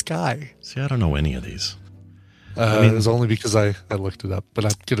Chicago Sky. See, I don't know any of these. It was only because I looked it up, but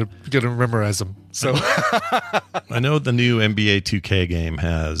I'm gonna memorize them. So I know the new NBA 2K game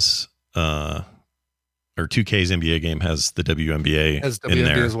has, or 2K's NBA game has the WNBA as in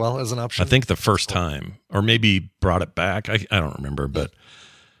there as well as an option. I think the first time, or maybe brought it back. I don't remember, but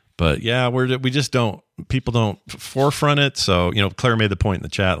yeah, people don't forefront it. So Claire made the point in the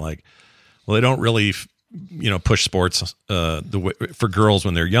chat, like, well, they don't really push sports the way, for girls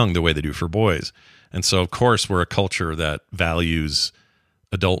when they're young the way they do for boys. And so, of course, we're a culture that values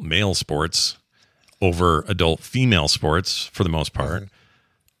adult male sports over adult female sports for the most part,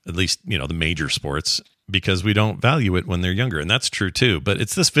 at least, the major sports, because we don't value it when they're younger. And that's true, too. But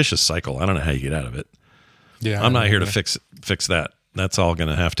it's this vicious cycle. I don't know how you get out of it. Yeah, I'm not here to fix that. That's all going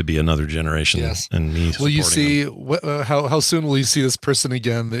to have to be another generation. Yes. And me will you see them. How soon will you see this person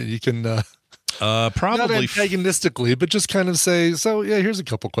again that you can probably not antagonistically, but just kind of say, so yeah, here's a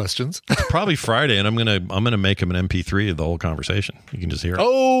couple questions. Probably Friday, and I'm gonna make him an MP3 of the whole conversation. You can just hear it.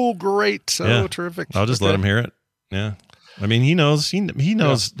 Oh, great! Oh, terrific! I'll just let him hear it. Yeah, I mean, he knows he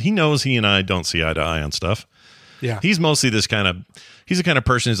knows he and I don't see eye to eye on stuff. Yeah, he's mostly he's the kind of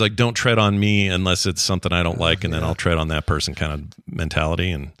person who's like, don't tread on me unless it's something I don't like, and then I'll tread on that person kind of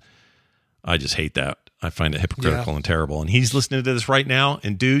mentality, and I just hate that. I find it hypocritical and terrible. And he's listening to this right now,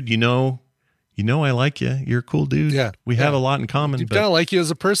 and dude, I like you. You're a cool dude. Yeah, we have a lot in common. I kind of like you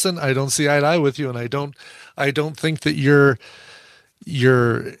as a person. I don't see eye to eye with you, and I don't think that you're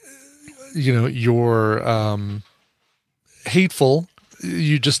hateful.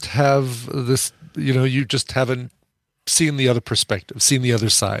 You just have this. You just haven't seen the other perspective, seen the other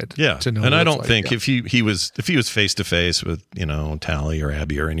side. Yeah, to know. And I don't think if he was face to face with Tally or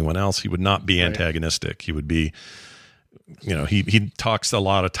Abby or anyone else, he would not be antagonistic. He would be. He talks a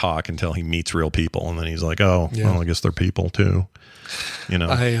lot of talk until he meets real people, and then he's like, "Oh, well, I guess they're people too."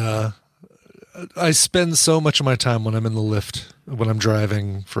 I spend so much of my time when I'm in the lift, when I'm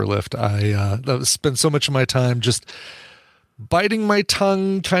driving for a lift. I spend so much of my time just biting my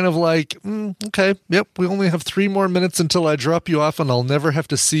tongue, kind of like, okay, yep, we only have 3 more minutes until I drop you off, and I'll never have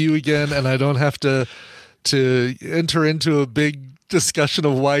to see you again, and I don't have to enter into a big discussion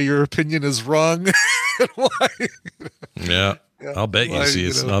of why your opinion is wrong. Why? Yeah, I'll bet you see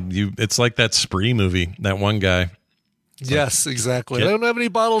it's like that Spree movie, that one guy. Yes, exactly. I don't have any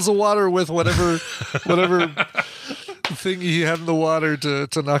bottles of water with whatever thing he had in the water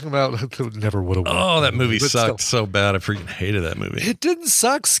to knock him out. Never would have. Oh, that movie sucked so bad. I freaking hated that movie. It didn't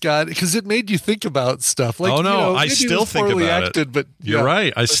suck, Scott, because it made you think about stuff. Like, I still think about it. But you're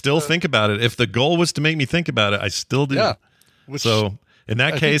right. I still think about it. If the goal was to make me think about it, I still do. Yeah. Which So in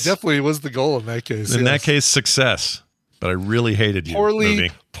that I case, think definitely was the goal in that case. in that yes. case, success. But I really hated you.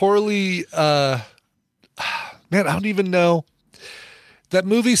 Movie. Poorly. Man, I don't even know. That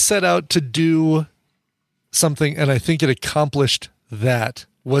movie set out to do something, and I think it accomplished that.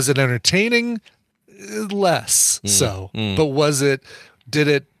 Was it entertaining? Less so. But was it? Did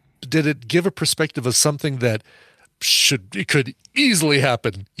it give a perspective of something that it could easily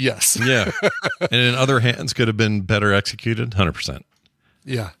happen? Yes. Yeah. And in other hands, could have been better executed. 100%.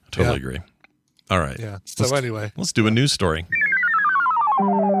 Yeah. Totally agree. All right. Yeah. So anyway, let's do a news story.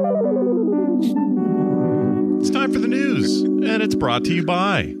 It's time for the news, and it's brought to you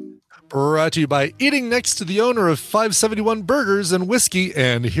by eating next to the owner of 571 Burgers and Whiskey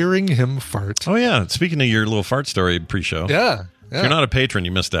and hearing him fart. Oh yeah, speaking of your little fart story pre-show. Yeah. If you're not a patron,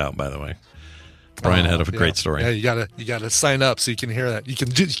 you missed out, by the way. Brian had a great story. Yeah, you gotta sign up so you can hear that. You can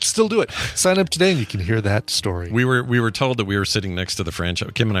still do it. Sign up today and you can hear that story. We were told that we were sitting next to the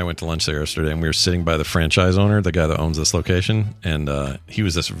franchise. Kim and I went to lunch there yesterday, and we were sitting by the franchise owner, the guy that owns this location, and he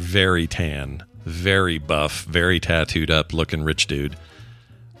was this very tan, very buff, very tattooed up looking rich dude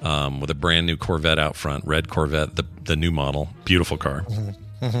with a brand new Corvette out front, red Corvette, the new model, beautiful car,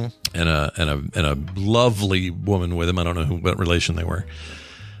 and a lovely woman with him. I don't know what relation they were.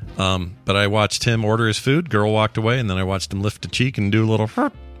 But I watched him order his food. Girl walked away, and then I watched him lift a cheek and do a little.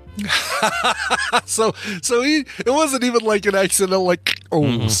 so it wasn't even like an accidental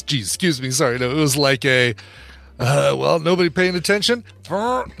geez, excuse me, sorry. No, it was like a nobody paying attention.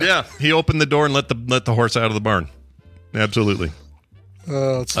 Yeah, he opened the door and let the horse out of the barn. Absolutely.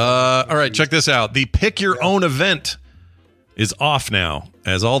 All right, check this out. The Pick Your Own event is off now,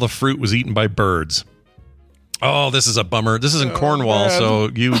 as all the fruit was eaten by birds. Oh, this is a bummer. This is in Cornwall, man. so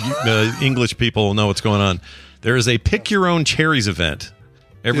you English people will know what's going on. There is a Pick Your Own Cherries event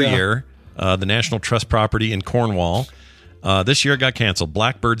every year, the National Trust property in Cornwall. This year it got canceled.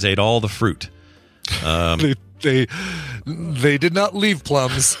 Blackbirds ate all the fruit. They did not leave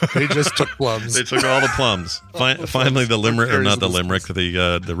plums. They just took plums. They took all the plums. Finally, the limerick, or not the limerick,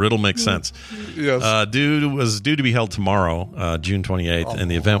 the riddle makes sense. Yes. Was due to be held tomorrow, June 28th, and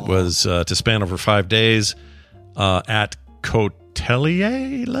the event was to span over 5 days at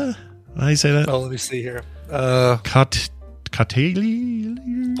Cotelier. How do you say that? Oh, let me see here.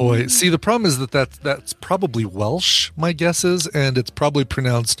 Cotelier. Boy, see, the problem is that's probably Welsh, my guess is, and it's probably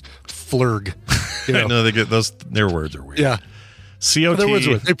pronounced flurg. You know? I know they get those. Their words are weird. Yeah. COT. Their words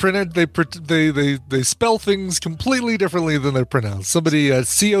are weird. They spell things completely differently than they're pronounced. Somebody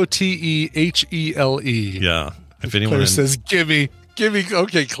Cotehele. Yeah. If anyone Claire says, gimme.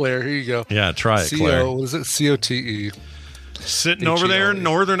 Okay, Claire, here you go. Yeah, try it, Claire. What is it? COTE. Sitting over there in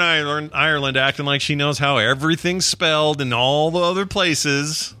Northern Ireland, acting like she knows how everything's spelled in all the other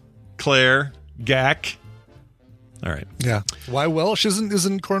places. Claire, Gack. All right. Yeah. Why Welsh?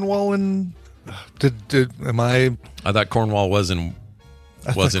 Isn't Cornwall in? I thought Cornwall was in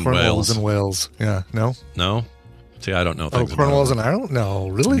Wales. Was in Wales. Yeah. No. No. See, I don't know things. Cornwall's in Ireland? No,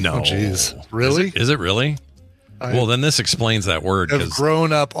 really? No. Oh, jeez. Really? Is it really? Well, then this explains that word. I've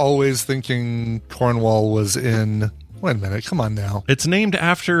grown up always thinking Cornwall was in. Wait a minute. Come on now. It's named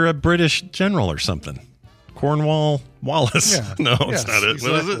after a British general or something. Cornwall Wallace. Yeah. No, it's not it.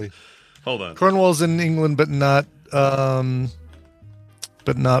 Exactly. What is it? Hold on. Cornwall's in England, but not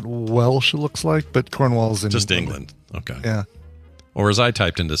Welsh. It looks like, but Cornwall's in just England. Okay. Yeah. Or as I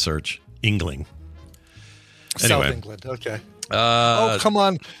typed into search, Engling. Anyway. South England. Okay.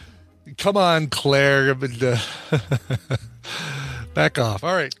 Come on, Claire. Back off.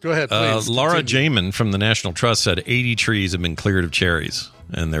 All right, go ahead, please. Laura continue. Jamin from the National Trust said 80 trees have been cleared of cherries,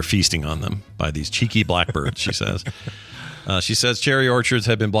 and they're feasting on them by these cheeky blackbirds, she says. She says cherry orchards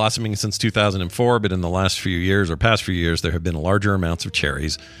have been blossoming since 2004, but in the past few years, there have been larger amounts of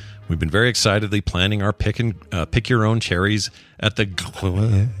cherries. We've been very excitedly planning our pick your own cherries at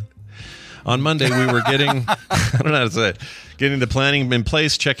the... On Monday, we were getting, I don't know how to say it, getting the planning in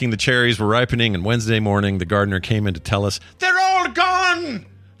place, checking the cherries were ripening, and Wednesday morning, the gardener came in to tell us, they're all gone!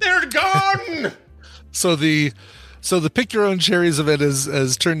 They're gone! So the pick your own cherries event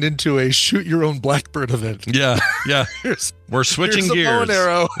has turned into a shoot your own blackbird event. Yeah. We're switching here's gears. A bow and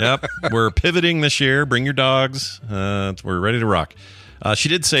arrow. Yep. We're pivoting this year. Bring your dogs. We're ready to rock. She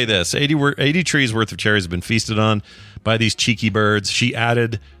did say this, 80 trees worth of cherries have been feasted on by these cheeky birds. She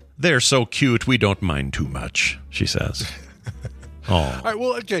added, they're so cute, we don't mind too much, she says. All right,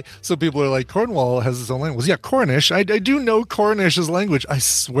 well, okay. So people are like, Cornwall has its own language. Yeah, Cornish. I do know Cornish's language. I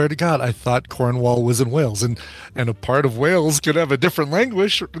swear to God, I thought Cornwall was in Wales, and a part of Wales could have a different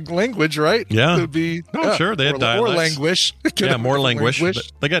language, right? Yeah. It would be. Sure. They have dialects. More language. Yeah, more language.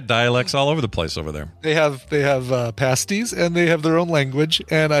 They got dialects all over the place over there. They have pasties, and they have their own language,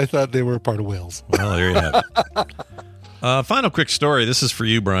 and I thought they were a part of Wales. Well, there you have it. Final quick story. This is for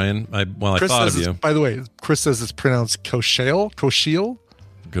you, Brian. I thought of you. By the way, Chris says it's pronounced Cochile.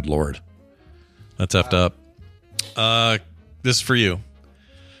 Good Lord. That's effed up. This is for you.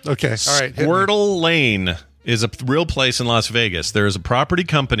 Okay. All right. Squirtle Lane is a real place in Las Vegas. There is a property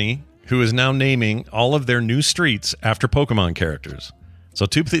company who is now naming all of their new streets after Pokemon characters. So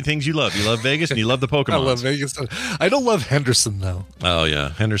two things you love. You love Vegas and you love the Pokemon. I love Vegas. I don't love Henderson, though. Oh, yeah.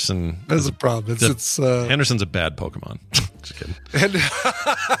 Henderson. That's a problem. Henderson's a bad Pokemon. Just kidding. And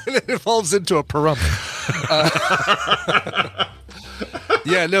it evolves into a Pahrump.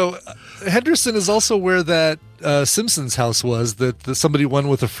 Yeah, no. Henderson is also where that Simpsons house was that somebody won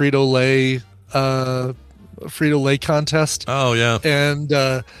with a Frito-Lay contest. Oh, yeah.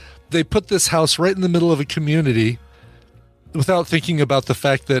 And they put this house right in the middle of a community without thinking about the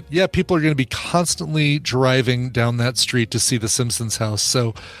fact that, yeah, people are going to be constantly driving down that street to see the Simpsons house.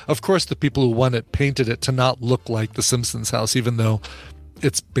 So, of course, the people who won it painted it to not look like the Simpsons house, even though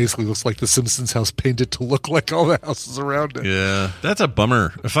it basically looks like the Simpsons house painted to look like all the houses around it. Yeah, that's a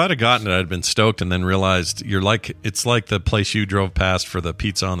bummer. If I'd have gotten it, I'd have been stoked and then realized it's like the place you drove past for the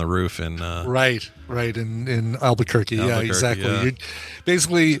pizza on the roof. Right, in Albuquerque. Yeah, exactly.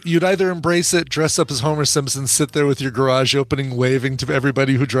 Yeah. You'd either embrace it, dress up as Homer Simpson, sit there with your garage opening, waving to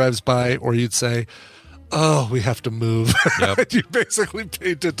everybody who drives by, or you'd say, oh, we have to move. Yep. You basically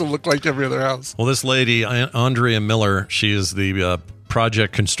paint it to look like every other house. Well, this lady, Andrea Miller, she is the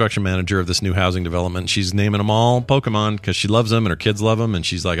project construction manager of this new housing development. She's naming them all Pokemon because she loves them and her kids love them. And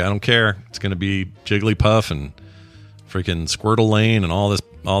she's like, I don't care. It's going to be Jigglypuff and freaking Squirtle Lane and all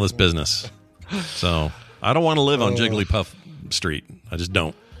this business. So I don't want to live on Jigglypuff Street. I just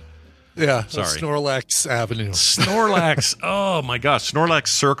don't. Yeah. Sorry. Snorlax Avenue. Snorlax. Oh my gosh. Snorlax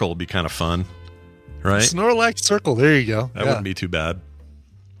Circle would be kind of fun. Right? Snorlax Circle. There you go. That wouldn't be too bad.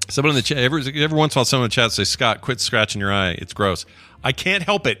 Someone in the chat, every once in a while, someone in the chat say, Scott, quit scratching your eye. It's gross. I can't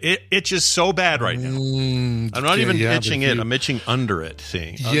help it. It itches so bad right now. I'm not even itching it. I'm itching under it.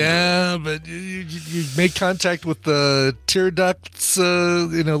 But you make contact with the tear ducts,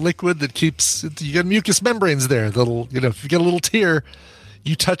 liquid that keeps, you got mucous membranes there. That'll, if you get a little tear,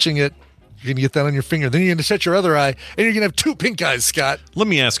 you touching it, you're going to get that on your finger. Then you're going to touch your other eye, and you're going to have two pink eyes, Scott. Let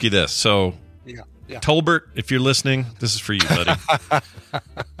me ask you this. So, yeah. Tolbert, if you're listening, this is for you, buddy.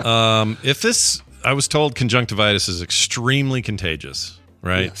 I was told conjunctivitis is extremely contagious,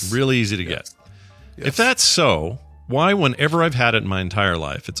 right? Yes. Really easy to get. Yes. If that's so, why, whenever I've had it in my entire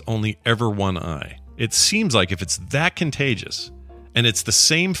life, it's only ever one eye? It seems like if it's that contagious and it's the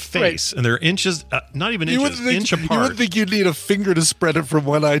same face and they're inches, not even inches, inch apart. You wouldn't think you'd need a finger to spread it from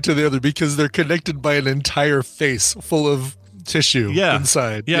one eye to the other because they're connected by an entire face full of tissue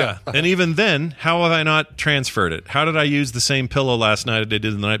inside. Yeah. And even then, how have I not transferred it? How did I use the same pillow last night I did the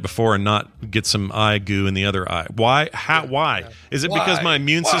night before and not get some eye goo in the other eye? Why? Why? Is it because my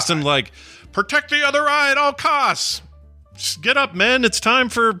immune system protect the other eye at all costs? Just get up, men. It's time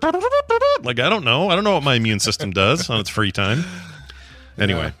for I don't know. I don't know what my immune system does on its free time.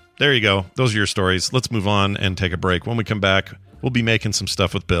 Anyway, there you go. Those are your stories. Let's move on and take a break. When we come back, we'll be making some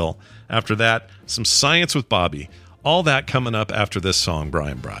stuff with Bill. After that, some science with Bobby. All that coming up after this song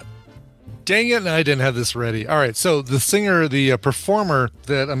Brian brought. Dang it, and I didn't have this ready. All right, so the singer, the performer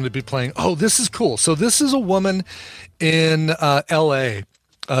that I'm going to be playing, this is cool. So this is a woman in L.A.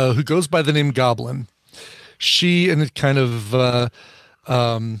 Who goes by the name Goblin. She, and it kind of,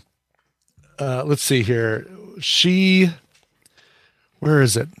 let's see here. Where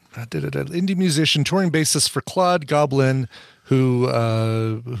is it? Indie musician, touring bassist for Claude Goblin, she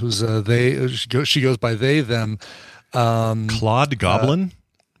goes by they, them. Claude Goblin?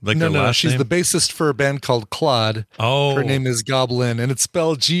 No, she's name? the bassist for a band called Claude. Oh. Her name is Goblin, and it's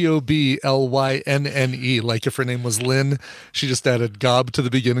spelled Goblynne. Like if her name was Lynn, she just added gob to the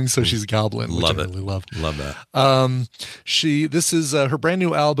beginning, so she's Goblin, which I really love. Love that. This is her brand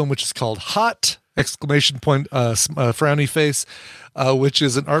new album, which is called Hot! Frowny face, which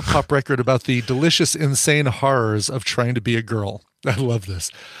is an art pop record about the delicious, insane horrors of trying to be a girl. I love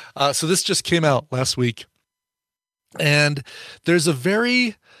this. So this just came out last week. And there's a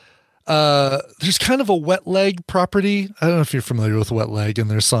very There's kind of a Wet Leg property. I don't know if you're familiar with Wet Leg and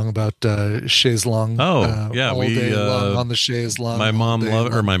their song about chaise long. Oh, yeah, all day long on the chaise long.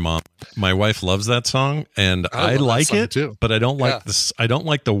 My wife loves that song, and I like it too. But I don't like this. I don't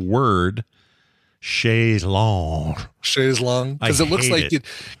like the word chaise long. Chaise long, because it looks like it.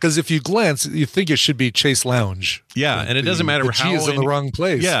 Because if you glance, you think it should be chase lounge. Yeah, and it doesn't matter the how G is in the wrong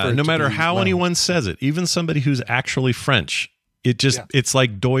place. Yeah, no matter how anyone says it, even somebody who's actually French. It's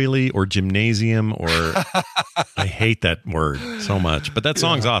like doily or gymnasium or I hate that word so much. But that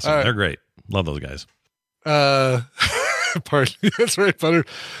song's awesome. Right. They're great. Love those guys. Pardon me. That's right, butter.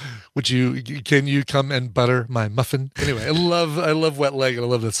 Can you come and butter my muffin? Anyway, I love Wet Leg and I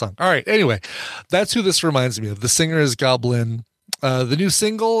love that song. All right. Anyway, that's who this reminds me of. The singer is Goblin. The new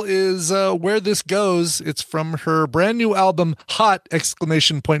single is Where This Goes. It's from her brand new album, Hot!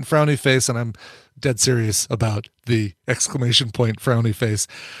 Frowny face. And I'm dead serious about the frowny face.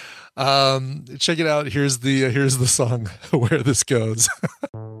 Check it out. Here's the song, Where This Goes.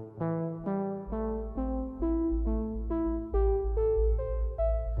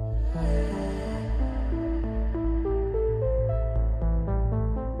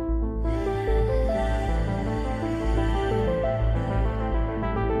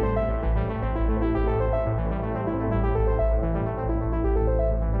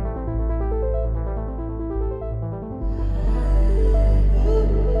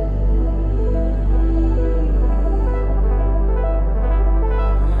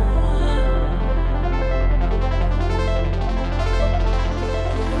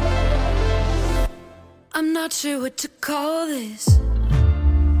 I'm not sure what to call this.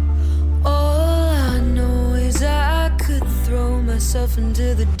 All I know is I could throw myself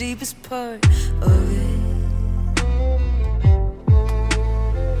into the deepest part of it.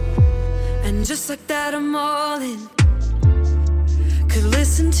 And just like that I'm all in. Could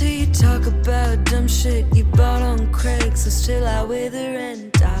listen to you talk about dumb shit you bought on Craigslist till I wither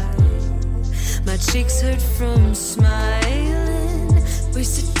and die. My cheeks hurt from smiling. We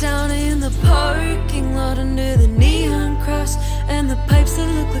sit down in the parking lot under the neon cross and the pipes that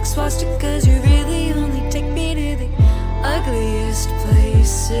look like swastikas. You really only take me to the ugliest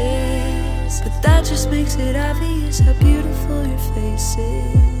places, but that just makes it obvious how beautiful your face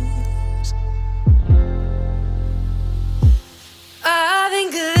is. I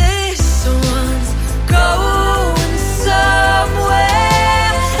think this one's going somewhere.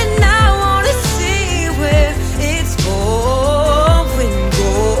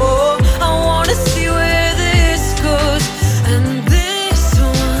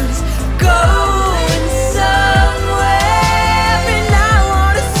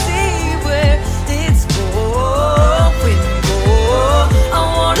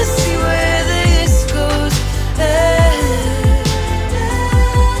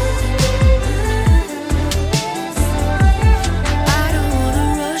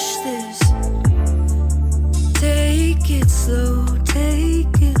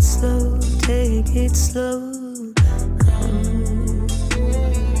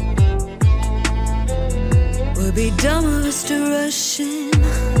 Would be dumb of us to rush in.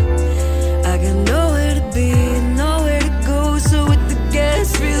 I got nowhere to be and nowhere to go, so with the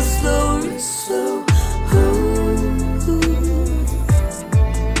gas real slow, real slow.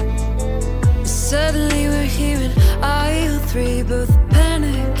 Suddenly we're here in aisle 3, both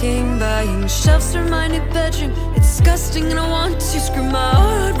panicking, buying shelves for my new bedroom. It's disgusting and I want to screw my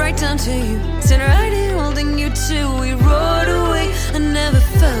heart right down to you. Sitting right here holding you too. We rode away. I never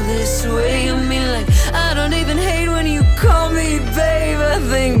felt this way. I mean, like, I don't even hate when you call me babe. I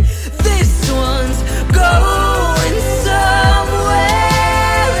think this one's going somewhere,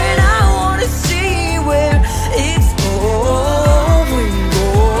 and I wanna see where it's going.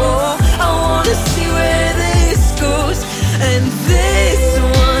 I wanna see where this goes, and this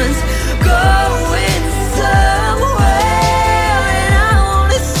one's going somewhere, and I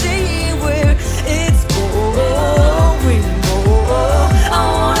wanna see where it's going. I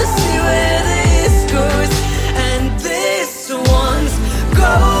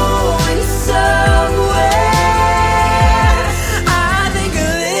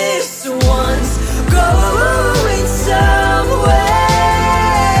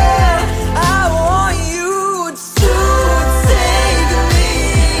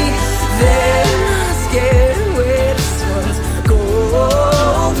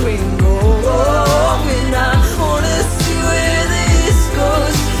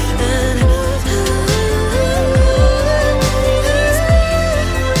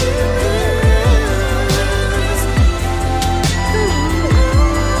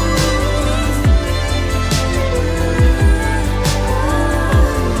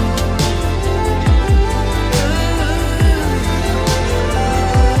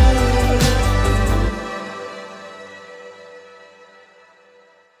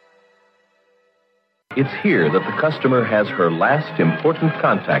it's here that the customer has her last important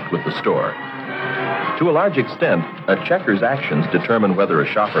contact with the store. To a large extent, a checker's actions determine whether a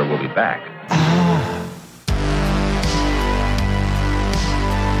shopper will be back.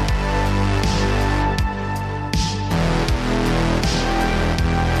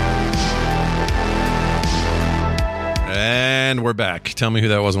 And we're back. Tell me who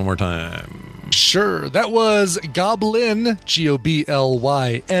that was one more time. Sure. That was Goblin,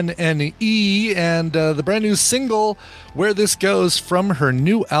 Goblynnne, and the brand new single, Where This Goes, from her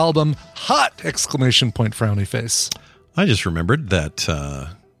new album, Hot! Frowny face. I just remembered that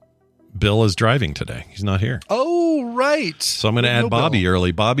Bill is driving today. He's not here. Oh, right. So I'm going to add Bobby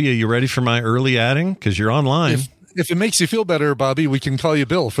early. Bobby, are you ready for my early adding? Because you're online. If it makes you feel better, Bobby, we can call you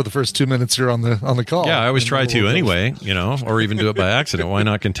Bill for the first 2 minutes you're on the call. Yeah, I always try to anyway, or even do it by accident. Why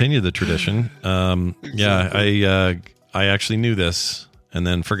not continue the tradition? I actually knew this and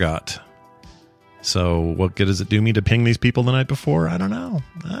then forgot. So what good does it do me to ping these people the night before? I don't know.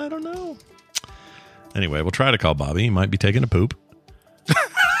 Anyway, we'll try to call Bobby. He might be taking a poop.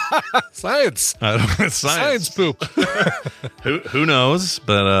 Science. Science poop. Who knows?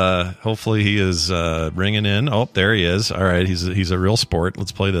 But hopefully he is ringing in. Oh, there he is. All right, he's a real sport.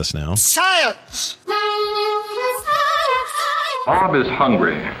 Let's play this now. Science. Bob is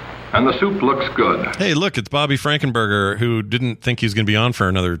hungry, and the soup looks good. Hey, look, it's Bobby Frankenberger, who didn't think he was going to be on for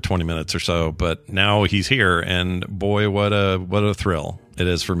another 20 minutes or so, but now he's here, and boy, what a thrill it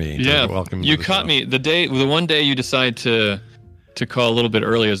is for me. Yeah, welcome. You caught me the one day you decide to call a little bit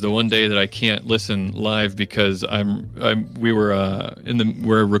early is the one day that I can't listen live because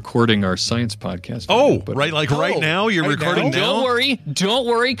we're recording our science podcast. Oh, right now you're recording now? Don't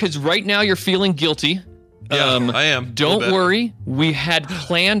worry, because right now you're feeling guilty. Yeah, I am. Don't worry. We had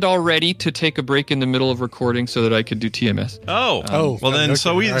planned already to take a break in the middle of recording so that I could do TMS. Well then, okay.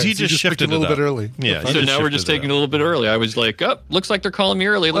 So he just shifted a little bit early. Yeah. So now we're just taking a little bit early. I was like, looks like they're calling me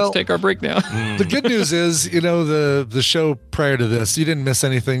early. Let's take our break now. The good news is, the show prior to this, you didn't miss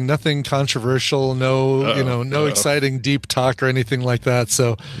anything. Nothing controversial. No exciting deep talk or anything like that.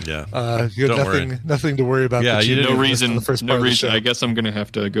 So you had nothing to worry about. Yeah, no reason. Show. I guess I'm going to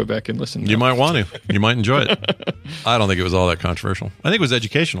have to go back and listen. You might want to. You might enjoy it. I don't think it was all that controversial. I think it was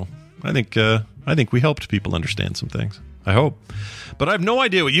educational. I think we helped people understand some things. I hope. But I have no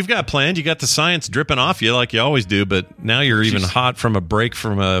idea what you've got planned. You got the science dripping off you like you always do, but now you're even hot from a break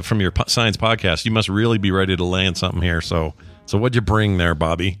from your science podcast. You must really be ready to land something here. So what'd you bring there,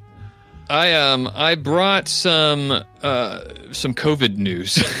 Bobby? I brought some COVID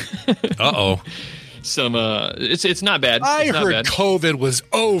news. Uh-oh. It's not bad. I heard COVID was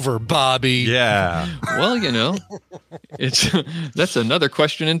over, Bobby. Yeah. Well, that's another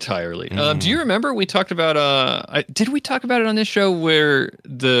question entirely. Do you remember we talked about did we talk about it on this show where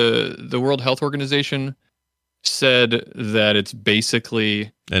the World Health Organization said that it's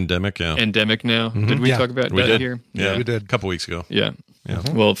basically endemic now? Mm-hmm. Did we talk about that here? Yeah, we did a couple weeks ago. Yeah.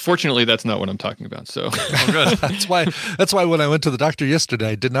 Mm-hmm. Well, fortunately, that's not what I'm talking about. So good. That's why when I went to the doctor yesterday,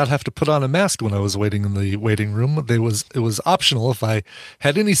 I did not have to put on a mask when I was waiting in the waiting room. It was optional if I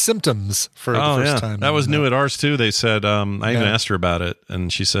had any symptoms for the first time. That was new at ours too. They said I even asked her about it,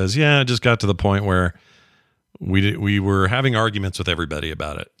 and she says, "Yeah, it just got to the point where we were having arguments with everybody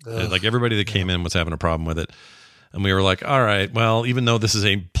about it. Like everybody that came in was having a problem with it." And we were like, all right, well, even though this is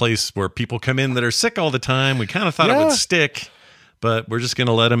a place where people come in that are sick all the time, we kind of thought it would stick. But we're just going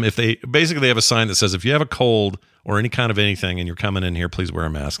to let them, if they have a sign that says, if you have a cold or any kind of anything and you're coming in here, please wear a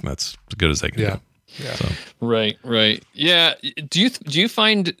mask. And that's as good as they can do. Yeah. So. Right. Yeah. Do you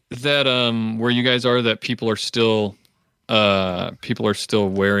find that where you guys are that people are still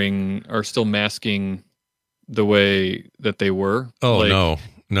masking the way that they were? Oh, no.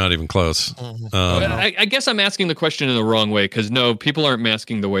 Not even close. I guess I'm asking the question in the wrong way because no, people aren't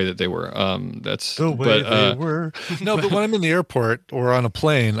masking the way that they were. That's the way they were. No, but when I'm in the airport or on a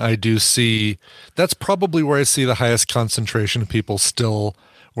plane, I do see. That's probably where I see the highest concentration of people still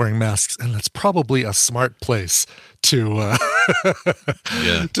wearing masks, and that's probably a smart place to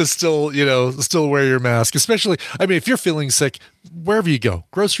to still wear your mask. Especially, I mean, if you're feeling sick, wherever you go,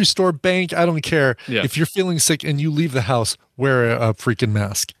 grocery store, bank, I don't care. Yeah. If you're feeling sick and you leave the house, wear a freaking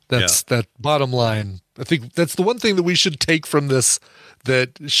mask. That's that bottom line. I think that's the one thing that we should take from this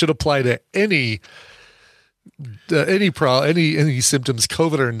that should apply to any symptoms,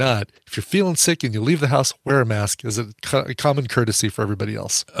 COVID or not. If you're feeling sick and you leave the house, wear a mask as a common courtesy for everybody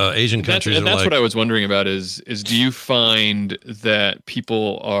else. Asian countries and that's what I was wondering about is do you find that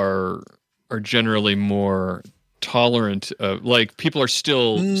people are generally more tolerant of, like, people are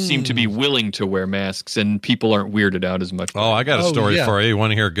still seem to be willing to wear masks, and people aren't weirded out as much. Oh, I got a story for you. You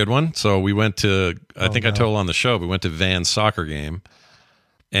want to hear a good one? So we went to, I told on the show, we went to Van's soccer game,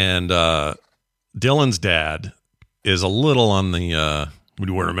 and Dylan's dad is a little on the what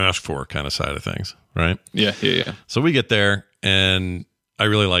do you wear a mask for kind of side of things, right? Yeah. So we get there, and I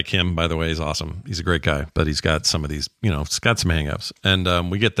really like him, by the way. He's awesome. He's a great guy, but he's got some of these, he's got some hangups. And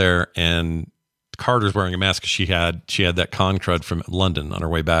we get there, and Carter's wearing a mask because she had that con crud from London on her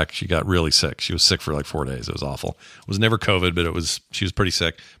way back. She got really sick. She was sick for like 4 days. It was awful. It was never COVID, but she was pretty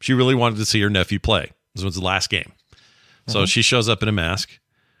sick. She really wanted to see her nephew play. This was the last game. So she shows up in a mask,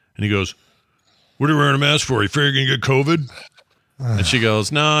 and he goes, "What are you wearing a mask for? You figure you're going to get COVID?" And she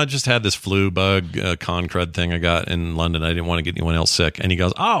goes, "No, I just had this flu bug con crud thing I got in London. I didn't want to get anyone else sick." And he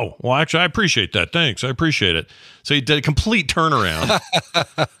goes, "Oh, well, actually, I appreciate that. Thanks. I appreciate it." So he did a complete turnaround.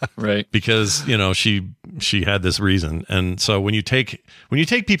 Right. Because, she had this reason. And so when you take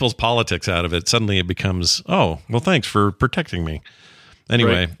people's politics out of it, suddenly it becomes, "Oh, well, thanks for protecting me."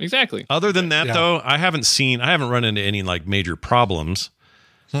 Anyway. Right. Exactly. Other than that, though, I haven't run into any like major problems.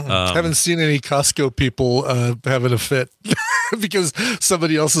 Haven't seen any Costco people having a fit because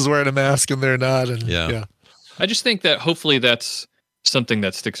somebody else is wearing a mask and they're not. And yeah. I just think that hopefully that's something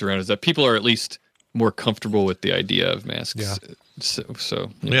that sticks around, is that people are at least more comfortable with the idea of masks. Yeah.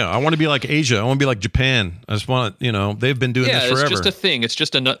 So I want to be like Asia. I want to be like Japan. I just want to, they've been doing this forever. It's just a thing. It's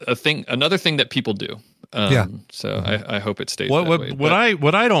just another thing that people do. So I hope it stays that way.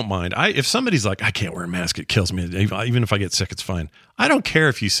 What I don't mind, if somebody's like, "I can't wear a mask, it kills me. Even if I get sick, it's fine." I don't care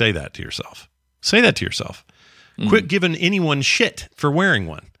if you say that to yourself. Say that to yourself. Quit giving anyone shit for wearing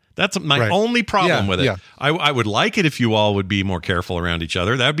one. That's my only problem with it. Yeah. I would like it if you all would be more careful around each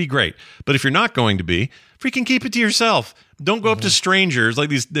other. That would be great. But if you're not going to be, freaking keep it to yourself. Don't go up to strangers like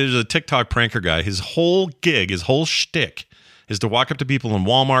these. There's a TikTok pranker guy. His whole shtick is to walk up to people in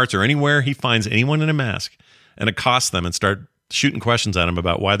Walmarts or anywhere he finds anyone in a mask and accost them and start shooting questions at them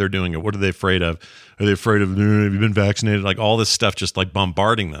about why they're doing it. What are they afraid of? Are they afraid of, have you been vaccinated? Like all this stuff, just like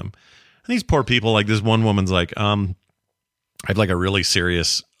bombarding them. And these poor people, like this one woman's like, I have like a really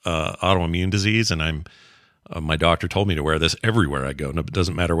serious autoimmune disease, and my doctor told me to wear this everywhere I go. No, it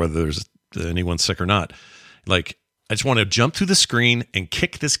doesn't matter whether there's anyone sick or not. Like, I just want to jump through the screen and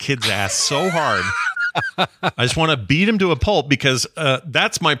kick this kid's ass so hard. I just want to beat him to a pulp because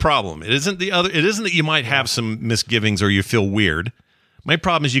that's my problem. It isn't that you might have some misgivings or you feel weird. My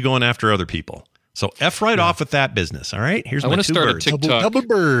problem is you going after other people. So F off with that business. All right. Here's my two birds. A TikTok. Double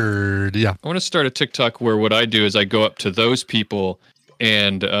bird. Yeah. I want to start a TikTok where what I do is I go up to those people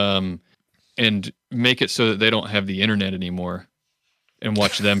and make it so that they don't have the internet anymore and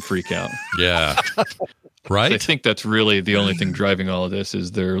watch them freak out. Yeah. Right. I think that's really the only thing driving all of this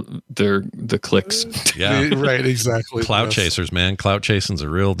is the clicks. Yeah. Right. Exactly. Clout chasers, man. Clout chasing's a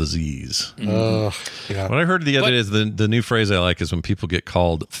real disease. Yeah. What I heard the other day is the new phrase I like is when people get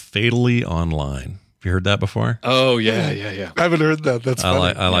called fatally online. Have you heard that before? Oh yeah. I haven't heard that. That's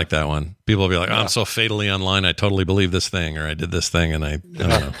funny. I like that one. People will be like, "Oh, I'm so fatally online. I totally believe this thing, or I did this thing," and I don't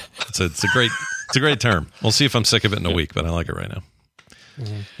know. It's a great term. We'll see if I'm sick of it in a week, but I like it right now.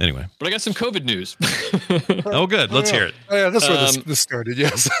 Anyway, but I got some COVID news. Oh, good. Let's hear it. Oh, yeah, that's where this started.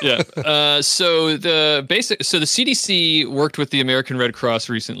 Yes. Yeah. So the CDC worked with the American Red Cross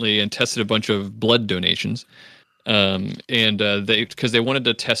recently and tested a bunch of blood donations, because they wanted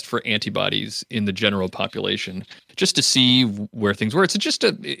to test for antibodies in the general population just to see where things were.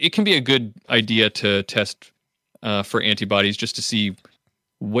 It can be a good idea to test for antibodies just to see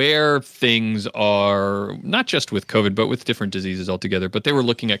where things are, not just with COVID, but with different diseases altogether. But they were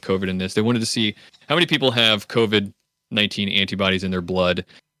looking at COVID in this. They wanted to see how many people have COVID-19 antibodies in their blood.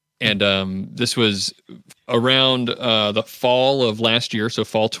 And this was around the fall of last year, so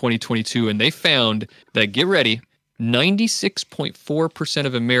fall 2022. And they found that, get ready, 96.4%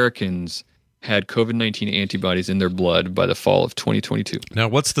 of Americans had COVID-19 antibodies in their blood by the fall of 2022. Now,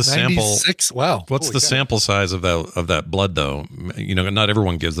 what's the sample? 96? Wow. What's the sample size of that blood, though? Not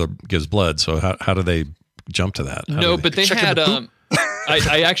everyone gives blood, so how do they jump to that? But they had.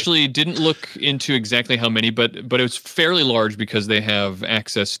 I actually didn't look into exactly how many, but it was fairly large because they have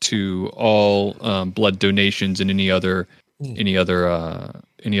access to all blood donations and any other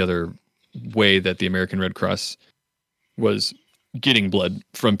way that the American Red Cross was getting blood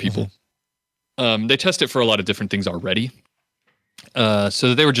from people. Mm-hmm. They test it for a lot of different things already.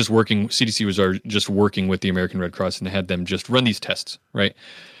 So they were just working, CDC was just working with the American Red Cross and had them just run these tests, right?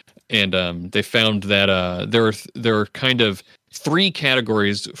 And they found that there are kind of three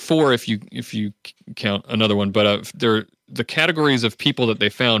categories, four if you count another one, but the categories of people that they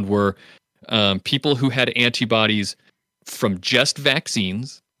found were people who had antibodies from just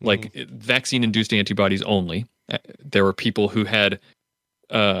vaccines, like vaccine-induced antibodies only. There were people who had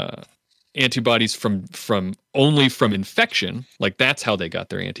antibodies from infection, like that's how they got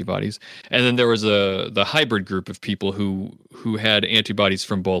their antibodies. And then there was the hybrid group of people who had antibodies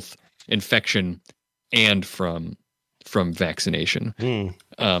from both infection and from vaccination.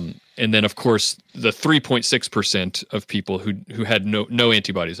 And then of course the 3.6% of people who had no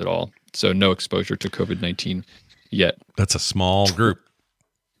antibodies at all, so no exposure to COVID-19 yet. That's a small group.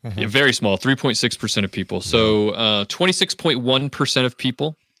 Yeah, very small, 3.6% of people. So 26.1% of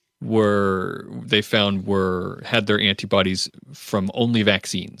people had their antibodies from only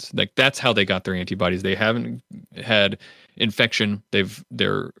vaccines. Like that's how they got their antibodies. They haven't had infection.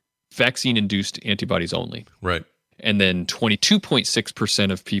 They're vaccine-induced antibodies only. Right. And then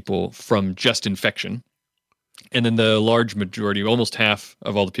 22.6% of people from just infection. And then the large majority, almost half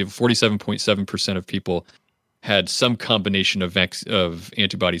of all the people, 47.7% of people had some combination of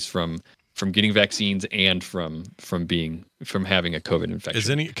antibodies from getting vaccines and from having a COVID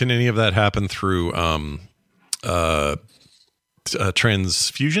infection. Can any of that happen through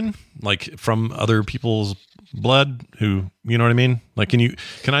transfusion, like from other people's blood? Who, you know what I mean? Like,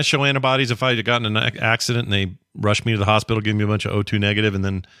 can I show antibodies if I had gotten in an accident and they rushed me to the hospital, give me a bunch of O2 negative, and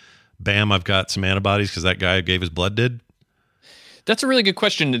then bam, I've got some antibodies because that guy who gave his blood did? That's a really good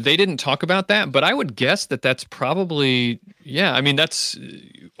question. They didn't talk about that, but I would guess that that's probably, yeah. I mean, that's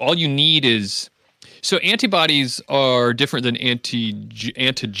all you need is, so antibodies are different than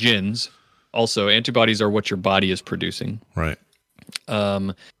antigens. Also, antibodies are what your body is producing. Right.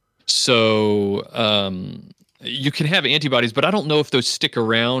 You can have antibodies, but I don't know if those stick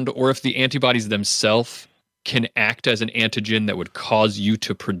around or if the antibodies themselves can act as an antigen that would cause you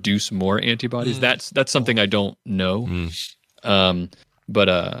to produce more antibodies. That's something I don't know. But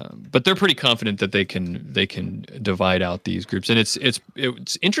they're pretty confident that they can divide out these groups, and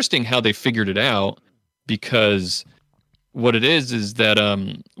it's interesting how they figured it out, because what it is that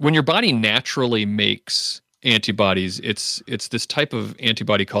when your body naturally makes antibodies, it's this type of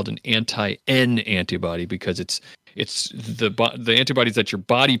antibody called an anti-N antibody, because it's the antibodies that your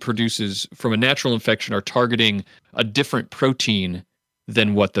body produces from a natural infection are targeting a different protein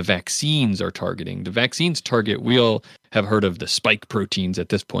than what the vaccines are targeting. The vaccines target, we all have heard of the spike proteins at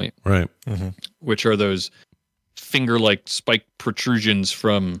this point, right? Which are those finger-like spike protrusions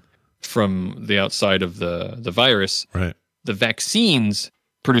from the outside of the virus. Right. The vaccines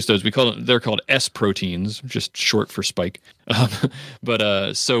produce those. They're called S proteins, just short for spike.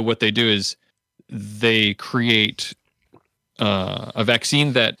 So what they do is they create a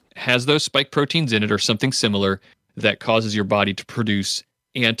vaccine that has those spike proteins in it or something similar that causes your body to produce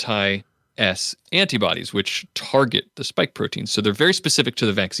anti-S antibodies, which target the spike proteins. So they're very specific to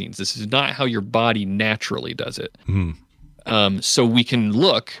the vaccines. This is not how your body naturally does it. So we can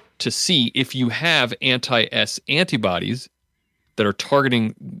look to see if you have anti-S antibodies that are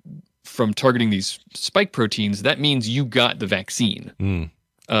targeting these spike proteins. That means you got the vaccine,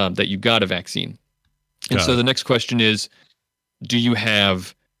 that you got a vaccine. And so the next question is, do you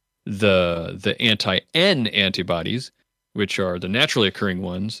have the anti-N antibodies, which are the naturally occurring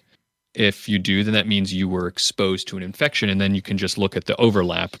ones? If you do, then that means you were exposed to an infection, and then you can just look at the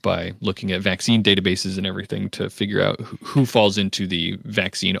overlap by looking at vaccine databases and everything to figure out who falls into the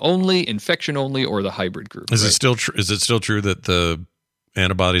vaccine only, infection only, or the hybrid group. Is it still true that the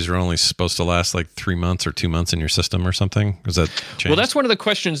antibodies are only supposed to last like 3 months or 2 months in your system or something? Is that changed? Well, that's one of the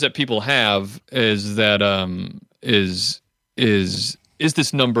questions that people have, is that is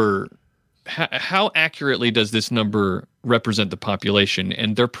this number, how accurately does this number represent the population?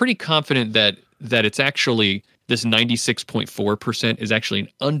 And they're pretty confident that it's actually, this 96.4% is actually an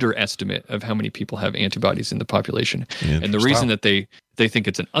underestimate of how many people have antibodies in the population. And the reason that they think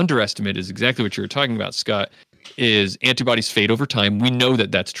it's an underestimate is exactly what you were talking about, Scott, is antibodies fade over time. We know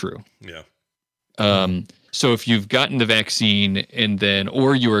that that's true. Yeah. So if you've gotten the vaccine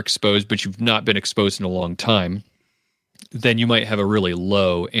or you were exposed, but you've not been exposed in a long time, then you might have a really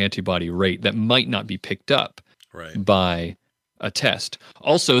low antibody rate that might not be picked up by a test.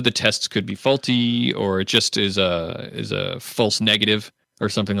 Also, the tests could be faulty, or it just is a false negative or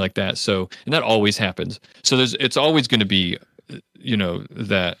something like that. So, and that always happens. So it's always going to be,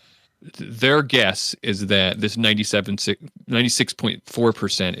 that their guess is that this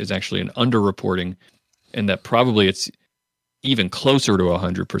 96.4% is actually an underreporting, and that probably it's even closer to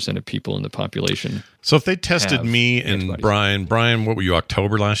 100% of people in the population. So if they tested me and Brian, what were you,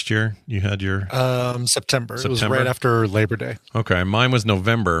 October last year? You had your September. It was right after Labor Day. Okay, mine was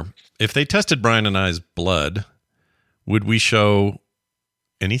November. If they tested Brian and I's blood, would we show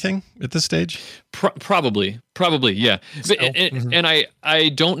anything at this stage? Probably, yeah. And I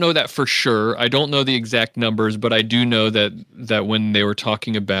don't know that for sure. I don't know the exact numbers, but I do know that when they were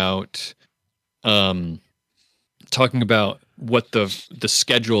talking about what the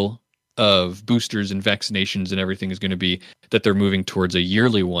schedule of boosters and vaccinations and everything is going to be, that they're moving towards a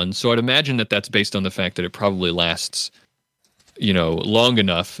yearly one. So I'd imagine that that's based on the fact that it probably lasts, long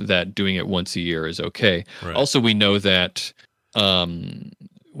enough that doing it once a year is okay. Right. Also, we know that having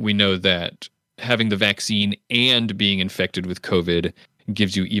the vaccine and being infected with COVID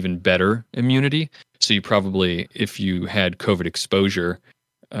gives you even better immunity. So you probably, if you had COVID exposure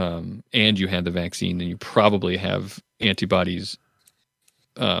and you had the vaccine, then you probably have antibodies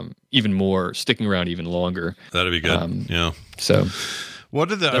even more, sticking around even longer. That'd be good. Yeah. So what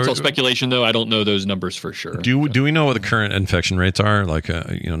did that's all speculation, though. I don't know those numbers for sure. Do we know what the current infection rates are? Like,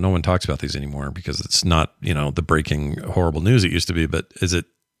 no one talks about these anymore because it's not, the breaking horrible news it used to be. But is it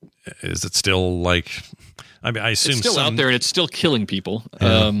still like? I mean, I assume it's still out there and it's still killing people.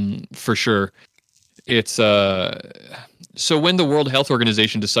 For sure. It's so when the World Health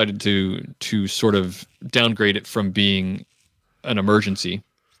Organization decided to sort of downgrade it from being an emergency,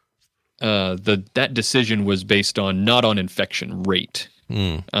 that decision was based on not on infection rate.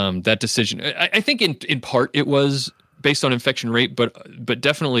 That decision, I think in part it was based on infection rate, but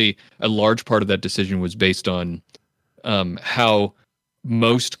definitely a large part of that decision was based on how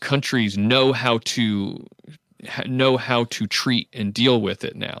most countries know how to treat and deal with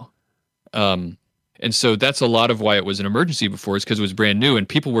it now. And so that's a lot of why it was an emergency before, is because it was brand new and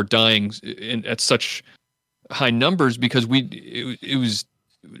people were dying at such high numbers because we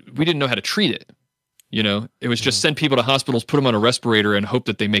didn't know how to treat it. It was just send people to hospitals, put them on a respirator, and hope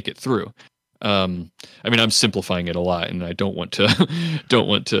that they make it through. I mean, I'm simplifying it a lot, and I don't want to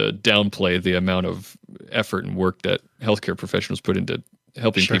downplay the amount of effort and work that healthcare professionals put into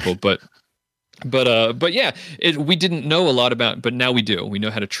helping people. But yeah, we didn't know a lot about, but now we do. We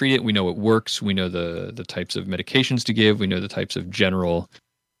know how to treat it. We know it works. We know the types of medications to give. We know the types of general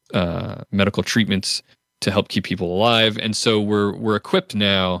medical treatments to help keep people alive. And so we're equipped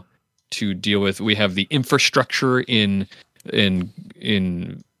now to deal with. We have the infrastructure in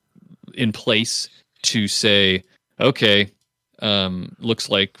place to say, okay, looks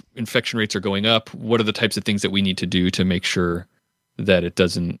like infection rates are going up. What are the types of things that we need to do to make sure that it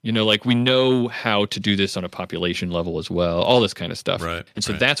doesn't, like we know how to do this on a population level as well, all this kind of stuff. Right. And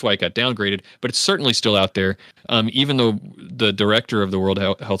so that's why it got downgraded, but it's certainly still out there. Even though the director of the World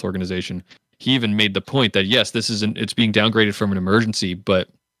Health Organization, he even made the point that yes, it's being downgraded from an emergency, but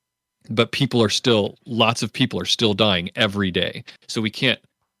lots of people are still dying every day. So we can't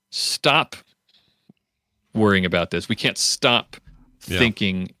stop worrying about this. We can't stop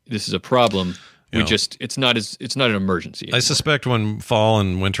thinking this is a problem. It's not an emergency anymore. I suspect when fall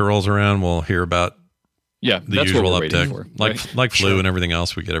and winter rolls around, we'll hear about the usual uptick, like flu and everything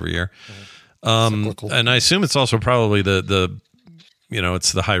else we get every year. And I assume it's also probably the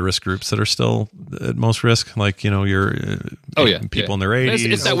it's the high risk groups that are still at most risk, like people in their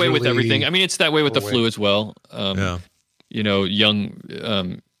 80s. It's that way with everything. I mean, it's that way with the flu as well.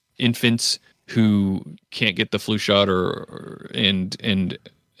 Young infants who can't get the flu shot, and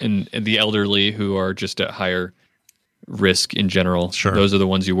the elderly who are just at higher risk in general. Sure. Those are the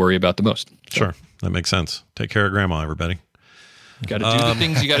ones you worry about the most. So. Sure. That makes sense. Take care of grandma, everybody. Got to do the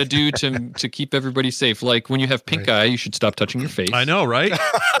things you got to do to keep everybody safe. Like when you have pink eye, you should stop touching your face. I know, right?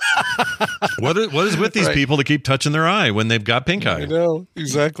 What is with these people to keep touching their eye when they've got pink eye? I know,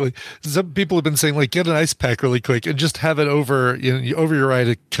 exactly. Some people have been saying, like, get an ice pack really quick and just have it over your eye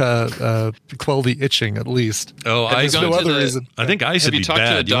to quell the itching at least. Oh, there's no other reason. I think ice would be bad. Have you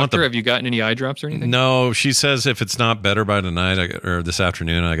talked to the doctor? Have you gotten any eye drops or anything? No, she says if it's not better by tonight or this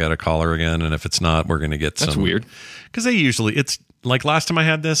afternoon, I got to call her again. And if it's not, we're going to get some. That's weird. Because it's like last time I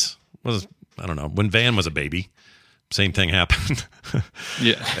had this was, I don't know, when Van was a baby. Same thing happened.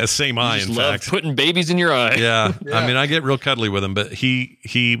 Yeah. Same eye, in fact. Putting babies in your eye. Yeah. I mean, I get real cuddly with him, but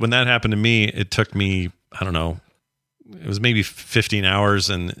he when that happened to me, it took me, I don't know, it was maybe 15 hours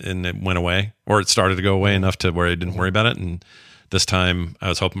and it went away, or it started to go away enough to where I didn't worry about it. And this time I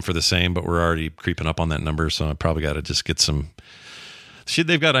was hoping for the same, but we're already creeping up on that number. So I probably got to just get some shit.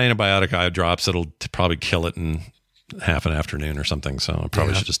 They've got antibiotic eye drops that'll probably kill it in half an afternoon or something. So I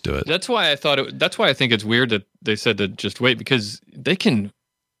probably should just do it. That's why I think it's weird that they said to just wait, because they can.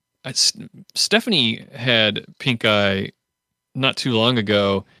 Stephanie had pink eye not too long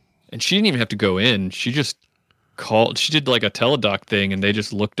ago, and she didn't even have to go in. She just she did like a teledoc thing, and they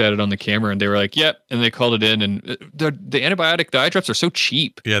just looked at it on the camera and they were like, yep. And they called it in, and the antibiotic, the eye drops are so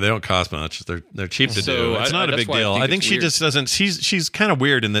cheap. Yeah, they don't cost much. They're cheap to do. It's not a big deal. I think she weird. just doesn't, she's kind of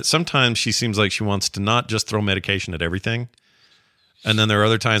weird in that sometimes she seems like she wants to not just throw medication at everything. And then there are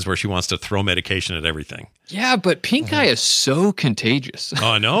other times where she wants to throw medication at everything. Yeah, but pink eye is so contagious.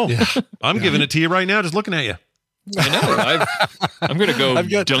 Oh, I know. Yeah. I'm giving it to you right now, just looking at you. I know. I'm going to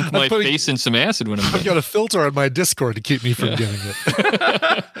go dunk my face in some acid when I'm done. I've got a filter on my Discord to keep me from getting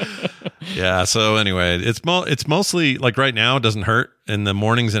it. Yeah. So anyway, it's mostly like right now, it doesn't hurt in the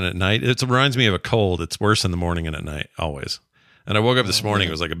mornings and at night. It reminds me of a cold. It's worse in the morning and at night, always. And I woke up this morning,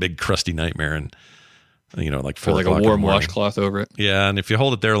 it was like a big crusty nightmare, and like 4 like a warm washcloth over it. Yeah, and if you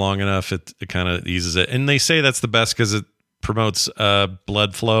hold it there long enough, it kind of eases it. And they say that's the best because it promotes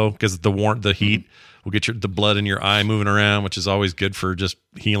blood flow, because the heat will get the blood in your eye moving around, which is always good for just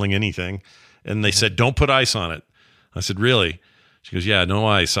healing anything. And they said, don't put ice on it. I said, really? She goes, yeah, no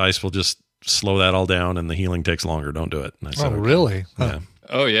ice. Ice will just slow that all down, and the healing takes longer. Don't do it. And I said, oh, really? Yeah.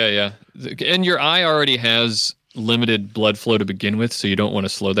 Oh, yeah. And your eye already has limited blood flow to begin with, so you don't want to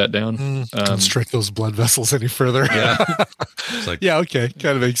slow that down. Constrict those blood vessels any further. Yeah. It's like, yeah, okay.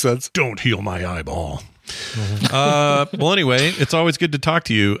 Kind of makes sense. Don't heal my eyeball. Well, anyway, it's always good to talk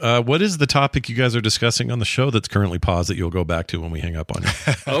to you. What is the topic you guys are discussing on the show that's currently paused that you'll go back to when we hang up on you?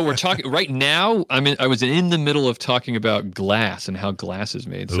 Oh, we're talking right now. I was in the middle of talking about glass and how glass is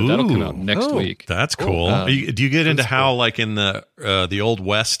made, so that'll come out next week. That's cool. Do you get into how, like in the Old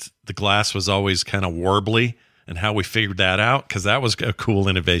West, the glass was always kind of warbly, and how we figured that out? Because that was a cool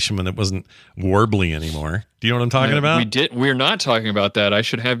innovation when it wasn't warbly anymore. Do you know what I'm talking about? We're not talking about that. I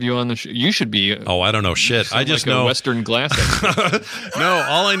should have you on the show. You should be. Oh, I don't know shit. I just know a Western glass. No,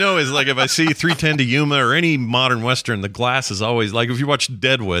 all I know is like if I see 310 to Yuma or any modern Western, the glass is always like, if you watch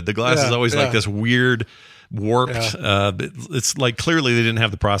Deadwood, the glass is always like this weird warped. It's like clearly they didn't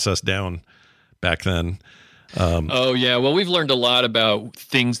have the process down back then. Oh yeah, well, we've learned a lot about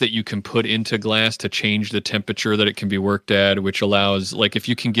things that you can put into glass to change the temperature that it can be worked at, which allows, like, if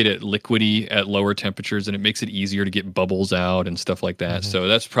you can get it liquidy at lower temperatures, and it makes it easier to get bubbles out and stuff like that. So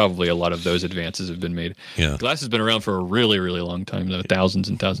that's probably a lot of those advances have been made. Yeah, glass has been around for a really, really long time, though, thousands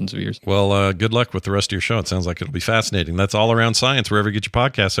and thousands of years. Well, good luck with the rest of your show. It sounds like it'll be fascinating. That's All Around Science, wherever you get your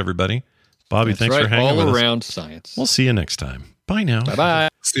podcasts, everybody. Bobby, thanks for hanging with us. All Around Science. We'll see you next time. Bye now. Bye-bye.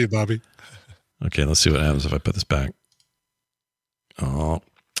 See you, Bobby. Okay, let's see what happens if I put this back. Oh,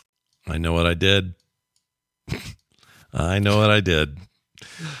 I know what I did. I know what I did.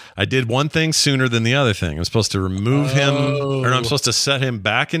 I did one thing sooner than the other thing. I'm supposed to remove him, or I'm supposed to set him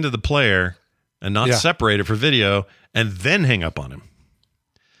back into the player and not separate it for video and then hang up on him.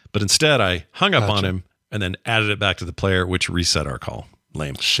 But instead, I hung up on him and then added it back to the player, which reset our call.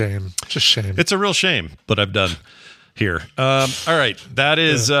 Lame. Shame. Just shame. It's a real shame, but I've done here. All right. That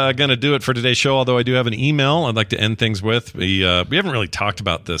is going to do it for today's show, although I do have an email I'd like to end things with. We haven't really talked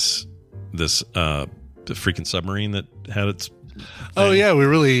about the freaking submarine that had its thing. Oh, yeah, we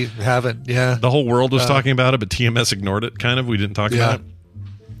really haven't. Yeah. The whole world was talking about it, but TMS ignored it, kind of. We didn't talk about it.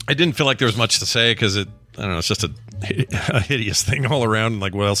 I didn't feel like there was much to say because I don't know, it's just a hideous thing all around.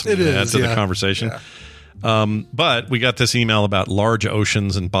 Like, what else would we add to the conversation? Yeah. But we got this email about large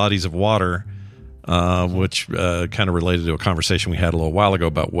oceans and bodies of water, which kind of related to a conversation we had a little while ago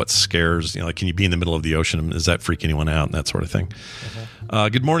about what scares, like, can you be in the middle of the ocean? Does that freak anyone out? And that sort of thing.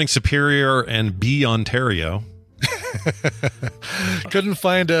 Good morning, Superior and B, Ontario. Couldn't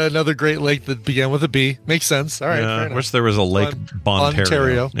find another Great Lake that began with a B. Makes sense. All right. I wish there was a Lake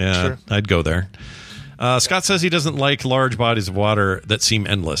Ontario. Yeah, sure. I'd go there. Scott says he doesn't like large bodies of water that seem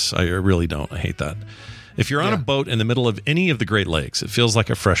endless. I really don't. I hate that. If you're on a boat in the middle of any of the Great Lakes, it feels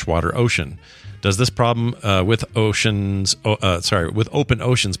like a freshwater ocean. Does this problem with open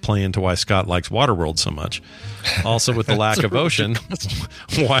oceans play into why Scott likes Waterworld so much? Also, with the lack of ocean,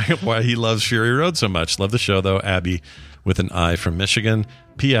 why he loves Fury Road so much? Love the show, though. Abby, with an I, from Michigan.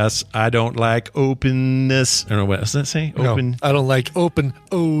 P.S. I don't like openness. I don't know, what does that say? Open. No, I don't like open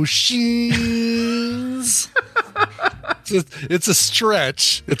oceans. It's a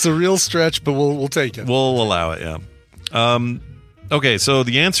stretch. It's a real stretch, but we'll take it. We'll allow it. Yeah. Okay, so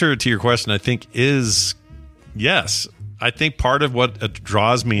the answer to your question, I think, is yes. I think part of what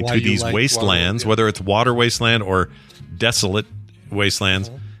draws me to these wastelands, whether it's water wasteland or desolate wastelands,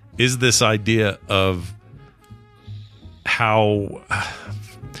 is this idea of how,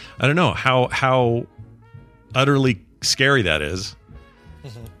 I don't know, how utterly scary that is.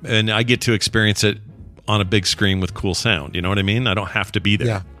 And I get to experience it on a big screen with cool sound. You know what I mean? I don't have to be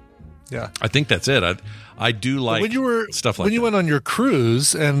there. Yeah. I think that's it. I do like when you were stuff like when you that. went on your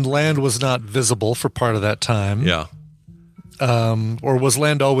cruise and land was not visible for part of that time. Yeah. Or was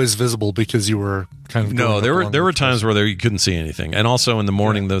land always visible because you were kind of no? There were times where you couldn't see anything, and also in the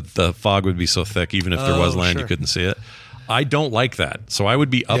morning the fog would be so thick, even if there was land, you couldn't see it. I don't like that, so I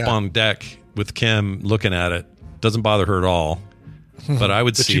would be up on deck with Kim looking at it. Doesn't bother her at all, but I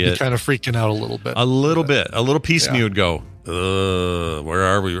would see you'd it. Be kind of freaking out a little bit. A little bit. A little piece of me would go, where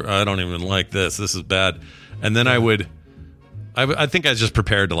are we? I don't even like this. This is bad. And then I think I was just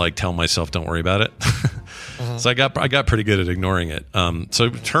prepared to like tell myself, don't worry about it. So I got pretty good at ignoring it. So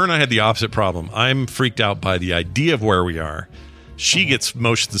her and I had the opposite problem. I'm freaked out by the idea of where we are. She gets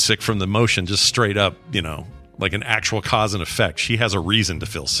motion sick from the motion, just straight up, like an actual cause and effect. She has a reason to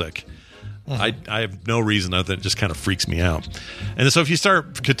feel sick. I have no reason other than it just kind of freaks me out. And so if you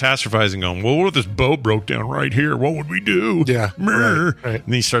start catastrophizing, going, well, what if this boat broke down right here? What would we do? Yeah. Right. And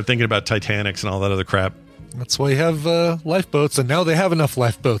then you start thinking about Titanics and all that other crap. That's why you have lifeboats, and now they have enough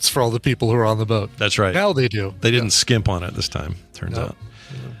lifeboats for all the people who are on the boat. That's right. Now they do. They didn't skimp on it this time, turns out.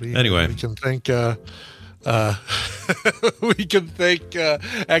 Anyway. We can thank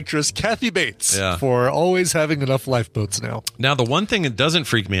actress Kathy Bates for always having enough lifeboats now. Now, the one thing that doesn't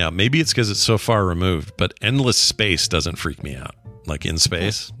freak me out, maybe it's because it's so far removed, but endless space doesn't freak me out. Like in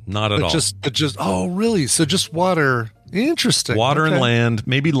space, not at all. Oh, really? So just water. Interesting. Water and land,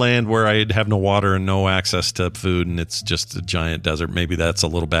 maybe land where I'd have no water and no access to food, and it's just a giant desert. Maybe that's a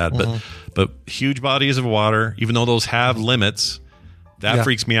little bad, but huge bodies of water, even though those have limits, that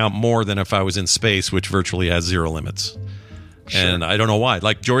freaks me out more than if I was in space, which virtually has zero limits. Sure. And I don't know why.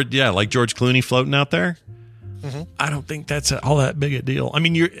 Like George Clooney floating out there. I don't think that's all that big a deal. I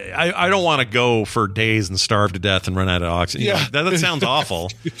mean, I don't want to go for days and starve to death and run out of oxygen. Yeah. That sounds awful.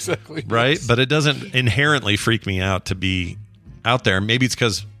 Exactly. Right? But it doesn't inherently freak me out to be out there. Maybe it's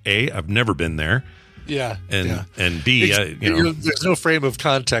because A, I've never been there. Yeah. And B, there's no frame of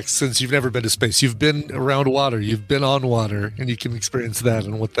context since you've never been to space. You've been around water, you've been on water, and you can experience that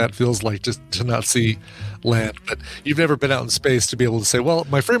and what that feels like just to not see land. But you've never been out in space to be able to say, well,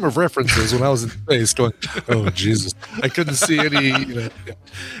 my frame of reference is when I was in space going, oh, Jesus, I couldn't see any.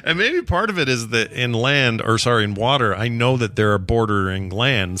 And maybe part of it is that in water, I know that there are bordering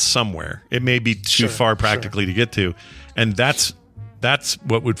lands somewhere. It may be too far practically to get to. And that's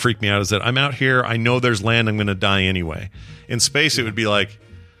what would freak me out, is that I'm out here, I know there's land, I'm going to die anyway. In space, it would be like,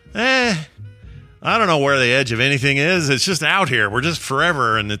 I don't know where the edge of anything is. It's just out here. We're just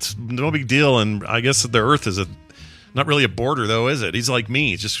forever, and it's no big deal. And I guess the Earth is not really a border, though, is it? He's like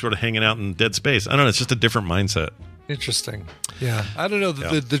me. He's just sort of hanging out in dead space. I don't know. It's just a different mindset. Interesting. Yeah. I don't know.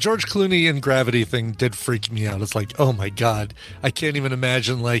 The George Clooney and gravity thing did freak me out. It's like, oh my God, I can't even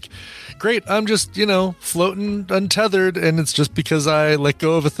imagine, like, great, I'm just, floating untethered, and it's just because I let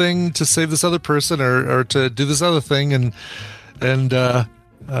go of a thing to save this other person or to do this other thing, and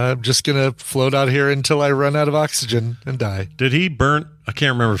I'm just going to float out here until I run out of oxygen and die. Did he burn? I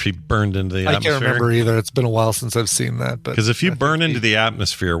can't remember if he burned into the atmosphere. I can't remember either. It's been a while since I've seen that. Because if you burn into the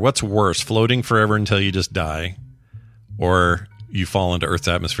atmosphere, what's worse, floating forever until you just die, or you fall into Earth's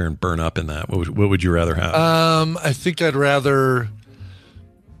atmosphere and burn up in that? What would you rather have? I think I'd rather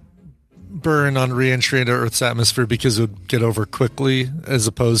burn on re-entry into Earth's atmosphere because it would get over quickly, as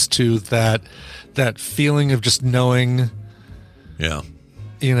opposed to that feeling of just knowing. Yeah.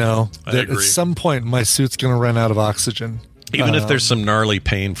 That at some point my suit's going to run out of oxygen. Even if there's some gnarly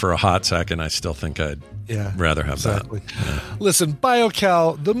pain for a hot second, I still think I'd rather have that. Yeah. Listen,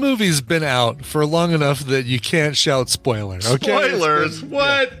 BioCal, the movie's been out for long enough that you can't shout spoiler. Okay? Spoilers?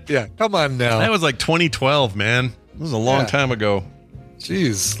 What? Yeah, come on now. That was like 2012, man. It was a long time ago.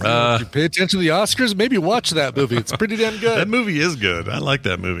 Jeez. Did you pay attention to the Oscars? Maybe watch that movie. It's pretty damn good. That movie is good. I like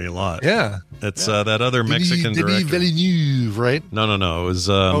that movie a lot. Yeah. It's that other Mexican director. Denis Villeneuve, right? No. It was.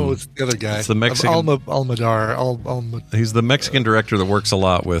 It's the other guy. It's the Mexican. Almodovar. He's the Mexican director that works a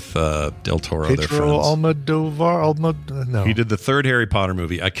lot with Del Toro. Pedro their friends. Almodovar. No. He did the third Harry Potter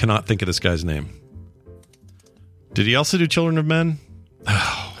movie. I cannot think of this guy's name. Did he also do Children of Men?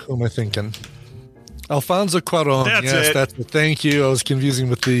 Who am I thinking? Alfonso Cuarón. That's it. Thank you. I was confusing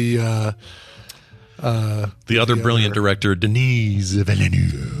with the other brilliant director, Denis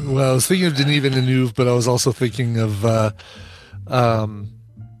Villeneuve. Well, I was thinking of Denis Villeneuve, but I was also thinking of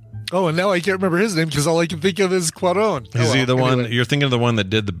and now I can't remember his name because all I can think of is Cuarón. Is he the one? You're thinking of the one that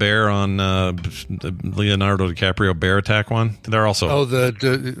did the bear on the Leonardo DiCaprio bear attack one? They're also.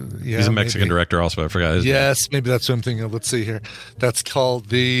 He's a Mexican director also. I forgot his name. Maybe that's what I'm thinking of. Let's see here. That's called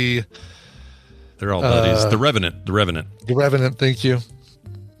the. They're all buddies. The Revenant. The Revenant. Thank you.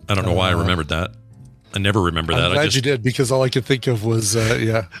 I don't know why I remembered that. I never remember that. I'm glad you did, because all I could think of was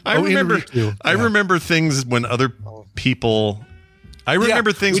I remember things when other people. I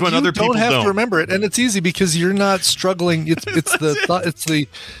remember things when other people don't have to remember it, and it's easy because you're not struggling. It's the thought.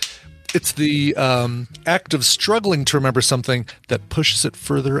 It's the act of struggling to remember something that pushes it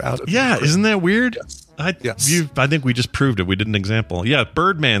further out of isn't that weird? Yes. I think we just proved it. We did an example. Yeah,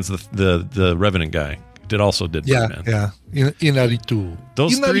 Birdman's the Revenant guy. Did Birdman. Yeah. Inaritu.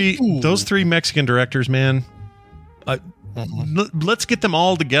 Those three Mexican directors, man. Let's get them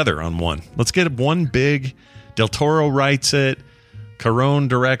all together on one. Let's get one big. Del Toro writes it. Caron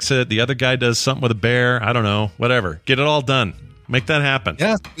directs it. The other guy does something with a bear. I don't know. Whatever. Get it all done. Make that happen.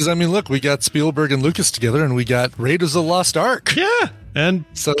 Yeah, because look, we got Spielberg and Lucas together, and we got Raiders of the Lost Ark. Yeah, and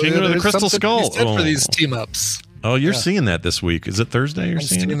Kingdom of the Crystal Skull. For these team ups. Oh, you're seeing that this week. Is it Thursday? I'm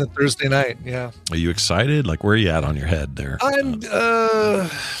seeing it Thursday night. Yeah. Are you excited? Like, where are you at on your head there?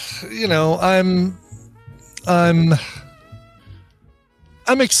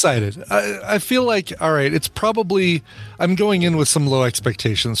 I'm excited. I feel like, all right, it's probably, I'm going in with some low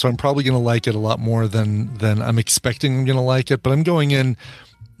expectations, so I'm probably going to like it a lot more than I'm expecting I'm going to like it, but I'm going in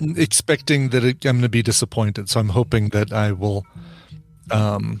expecting that I'm going to be disappointed, so I'm hoping that I will,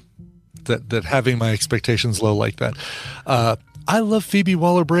 that having my expectations low like that. I love Phoebe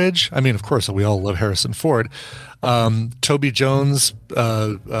Waller-Bridge. I mean, of course, we all love Harrison Ford. Toby Jones,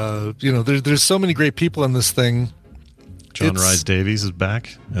 there's so many great people in this thing. John Rhys Davies is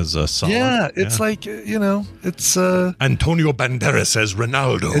back as a Solomon. Yeah, it's like, it's... Antonio Banderas as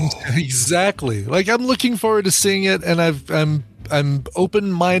Ronaldo. Exactly. Like, I'm looking forward to seeing it, and I'm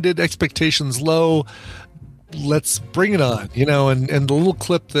open-minded, expectations low. Let's bring it on, and the little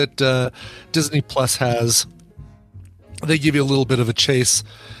clip that Disney Plus has, they give you a little bit of a chase,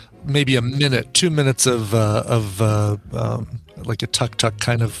 maybe a minute, 2 minutes of like a tuk-tuk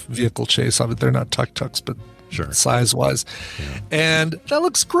kind of vehicle chase of it. They're not tuk-tuks, but size-wise. Yeah. And that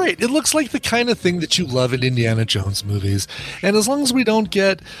looks great. It looks like the kind of thing that you love in Indiana Jones movies. And as long as we don't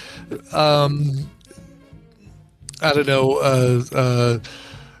get, I don't know,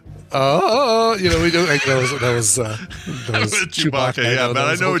 we don't. That was Chewbacca. Yeah, but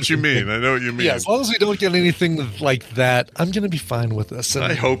I know what you mean. Yeah, as long as we don't get anything like that, I'm going to be fine with this. And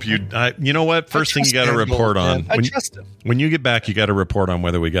I hope you. You know what? First thing you got to report on. I trust him. When you get back, you got to report on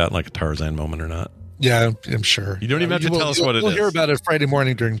whether we got like a Tarzan moment or not. Yeah, I'm sure. You don't even have to tell us what it is. We'll hear about it Friday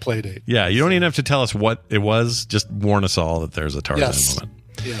morning during Playdate. Yeah, you don't even have to tell us what it was. Just warn us all that there's a Tarzan moment.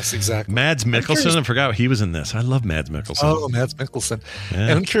 Yes, exactly. Mads Mikkelsen, I forgot he was in this. I love Mads Mikkelsen. Oh, Mads Mikkelsen. Yeah.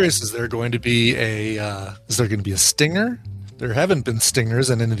 And I'm curious, is there going to be a stinger? There haven't been stingers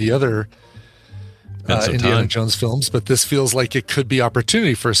in any of the other Indiana Jones films, but this feels like it could be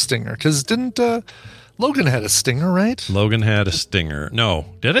opportunity for a stinger. Because didn't Logan had a stinger, right? Logan had a stinger. No,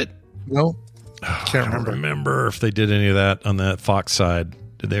 did it? No. Can't remember if they did any of that on that Fox side.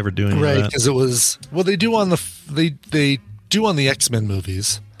 Did they ever do any of that? Right, because it was they do on the X-Men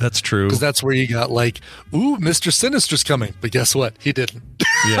movies. That's true. Because that's where you got like, ooh, Mr. Sinister's coming, but guess what? He didn't.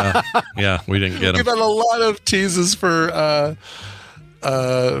 Yeah, we didn't get him. We've had a lot of teases for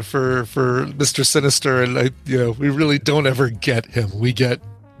Mr. Sinister, and we really don't ever get him. We get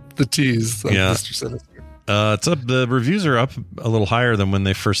the tease of Mr. Sinister. It's up. The reviews are up a little higher than when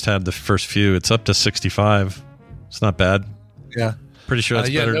they first had the first few. It's up to 65. It's not bad. Yeah, pretty sure that's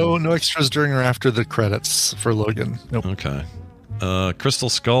better. No extras during or after the credits for Logan. Nope. Okay. Crystal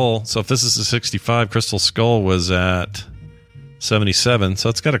Skull. So if this is a 65, Crystal Skull was at 77. So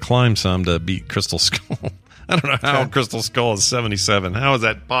it's got to climb some to beat Crystal Skull. I don't know how Crystal Skull is 77. How is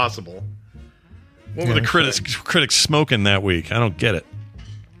that possible? What were the critics smoking that week? I don't get it.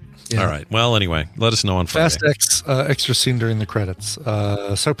 Yeah. All right. Well, anyway, let us know on Friday. Fast X extra scene during the credits.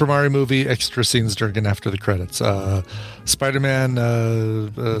 Super Mario movie extra scenes during and after the credits. Spider-Man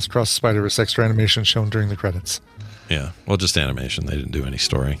Across the Spider-Verse extra animation shown during the credits. Yeah. Well, just animation. They didn't do any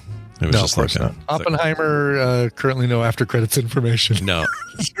story. It was just of course not. Oppenheimer, currently no after credits information. No.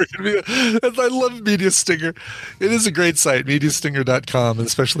 I love Media Stinger. It is a great site, mediastinger.com,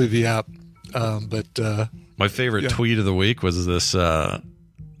 especially the app. But my favorite tweet of the week was this.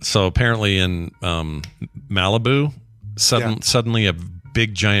 So apparently in Malibu, suddenly a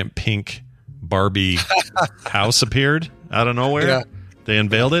big giant pink Barbie house appeared out of nowhere. Yeah. They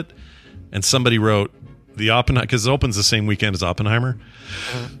unveiled it, and somebody wrote the Oppenheimer, because it opens the same weekend as Oppenheimer.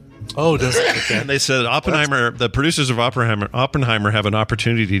 Oh, does it? Okay. And they said the producers of Oppenheimer have an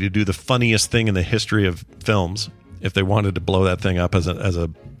opportunity to do the funniest thing in the history of films if they wanted to blow that thing up as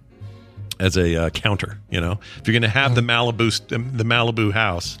a counter. If you're going to have the Malibu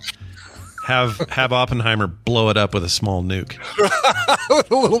house, have Oppenheimer blow it up with a small nuke,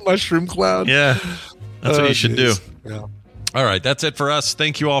 with a little mushroom cloud. Yeah, That's what you should do. Yeah. All right, that's it for us.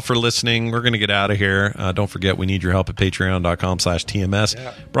 Thank you all for listening. We're going to get out of here. Don't forget, we need your help at patreon.com/TMS.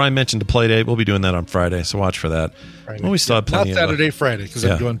 Yeah. Brian mentioned a play date. We'll be doing that on Friday, so watch for that. Well, we still have plenty Not Saturday, Friday, because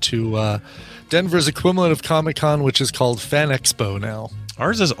I'm going to Denver's equivalent of Comic-Con, which is called Fan Expo now.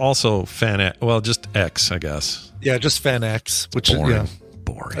 Ours is also just X, I guess. Yeah, just Fan X, which boring. is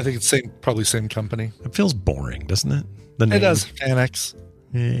boring. I think it's probably same company. It feels boring, doesn't it? The name. It does. Fan X.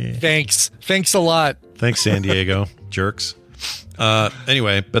 Yeah. Thanks a lot. Thanks, San Diego jerks.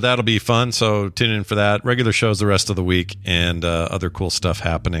 Anyway, but that'll be fun. So tune in for that. Regular shows the rest of the week and other cool stuff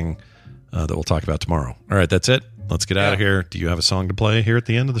happening that we'll talk about tomorrow. All right, that's it. Let's get out of here. Do you have a song to play here at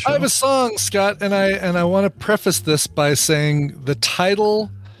the end of the show? I have a song, Scott, and I want to preface this by saying the title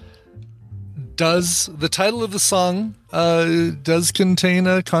of the song does contain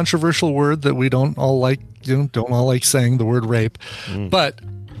a controversial word that we don't all like saying, the word rape. But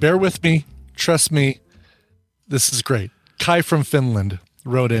bear with me, trust me, this is great. Kai from Finland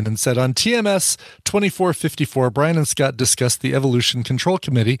wrote in and said, on TMS 2454, Brian and Scott discussed the Evolution Control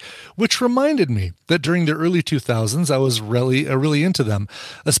Committee, which reminded me that during the early 2000s, I was really into them,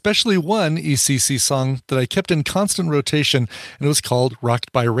 especially one ECC song that I kept in constant rotation, and it was called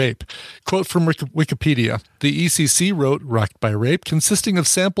Rocked by Rape. Quote from Wikipedia, the ECC wrote Rocked by Rape, consisting of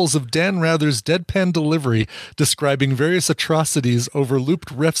samples of Dan Rather's deadpan delivery describing various atrocities over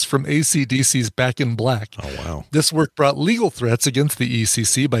looped riffs from AC/DC's Back in Black. Oh, wow. This work brought legal threats against the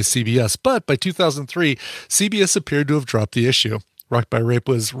ECC by CBS, but by 2003, CBS appeared to have dropped the issue. Rocked by Rape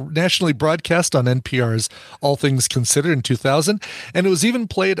was nationally broadcast on NPR's All Things Considered in 2000, and it was even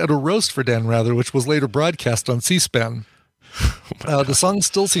played at a roast for Dan Rather, which was later broadcast on C-SPAN. The song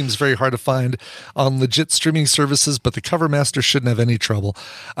still seems very hard to find on legit streaming services, but the cover master shouldn't have any trouble.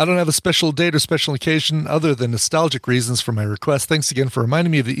 I don't have a special date or special occasion other than nostalgic reasons for my request. Thanks again for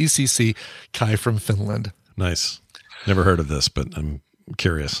reminding me of the ECC. Kai from Finland. Nice. Never heard of this, but I'm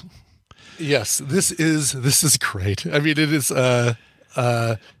curious. Yes, this is great. I mean, it is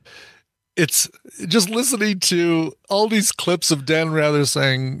it's just listening to all these clips of Dan Rather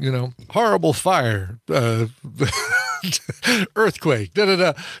saying, horrible fire, earthquake,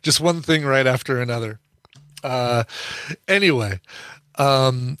 just one thing right after another. Anyway,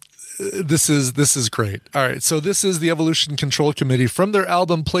 this is great. All right, so this is the Evolution Control Committee from their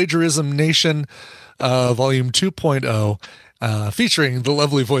album Plagiarism Nation, Volume 2.0, featuring the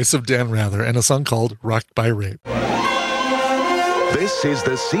lovely voice of Dan Rather and a song called Rocked by Rape. This is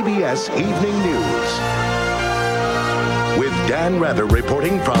the CBS Evening News with Dan Rather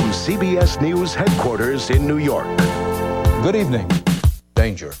reporting from CBS News headquarters in New York. Good evening.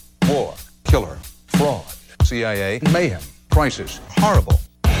 Danger, war, killer, fraud, CIA, mayhem, crisis, horrible,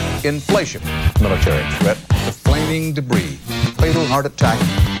 inflation, military threat, the flaming debris, fatal heart attack,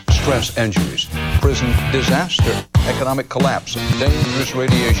 stress injuries, prison disaster, economic collapse, dangerous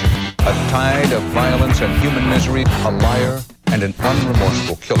radiation, a tide of violence and human misery, a liar, and an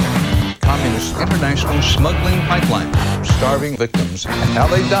unremorseful killer. Communist international smuggling pipeline, starving victims, and how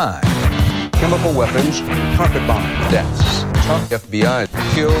they die. Chemical weapons, carpet bomb deaths, tough FBI,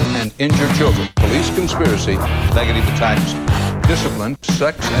 kill and injure children, police conspiracy, negative attacks, discipline,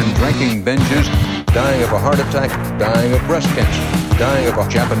 sex and drinking binges, dying of a heart attack, dying of breast cancer, dying of a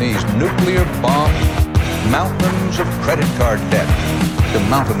Japanese nuclear bomb, mountains of credit card debt, the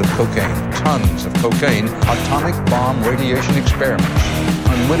mountain of cocaine, tons of cocaine, atomic bomb radiation experiments,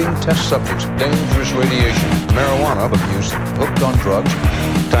 unwitting test subjects, dangerous radiation, marijuana abuse, hooked on drugs.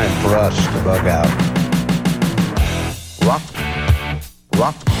 Time for us to bug out.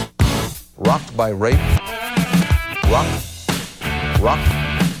 Rocked by rape.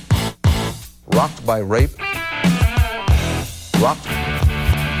 Rocked by rape.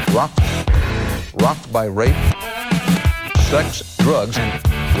 Rocked by rape. Sex, drugs, and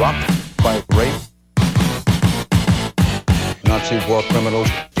rocked by rape. Nazi war criminals,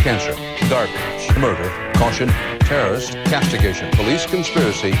 cancer, garbage, murder, caution, terrorists, castigation, police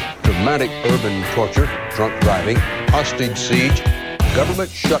conspiracy, dramatic urban torture, drunk driving, hostage siege, government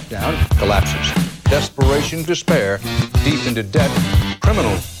shutdown, collapses, desperation, despair, deep into debt,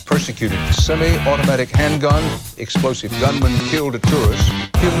 criminal persecuted, semi-automatic handgun, explosive gunman killed a tourist,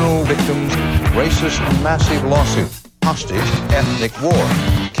 funeral victims, racist massive lawsuit, hostage, ethnic war,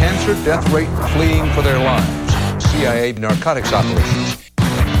 cancer death rate fleeing for their lives, CIA narcotics operations,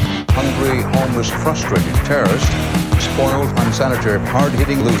 hungry, homeless, frustrated terrorists, spoiled, unsanitary,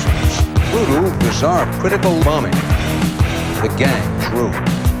 hard-hitting losers, brutal, bizarre, critical bombing, the gang's rule,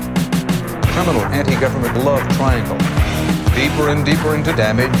 criminal anti-government love triangle, deeper and deeper into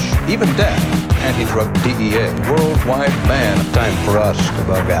damage, even death, anti-drug DEA, worldwide ban. Time for us to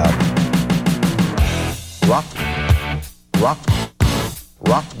bug out. Rocked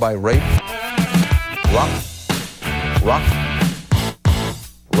by rape.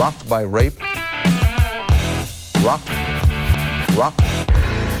 Rocked by rape.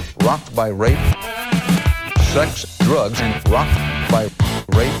 Rocked by rape. Sex, drugs, and rocked by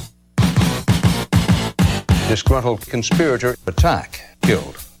rape. Disgruntled conspirator attack.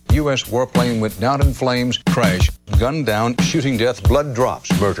 Killed. U.S. warplane went down in flames. Crash. Gunned down. Shooting death. Blood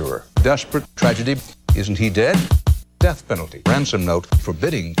drops. Murderer. Desperate tragedy. Isn't he dead? Death penalty. Ransom note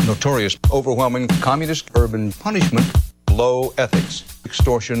forbidding notorious, overwhelming communist urban punishment. Low ethics.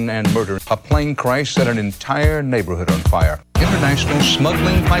 Extortion and murder. A plane crash set an entire neighborhood on fire. International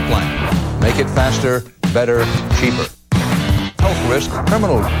smuggling pipeline. Make it faster, better, cheaper. Health risk.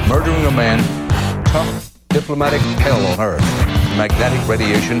 Criminal murdering a man. Tough diplomatic hell on earth. Magnetic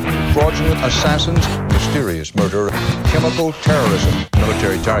radiation. Fraudulent assassins. Mysterious murder. Chemical terrorism.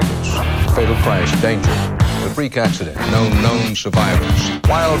 Military targets. Fatal crash. Danger. The freak accident. Known survivors.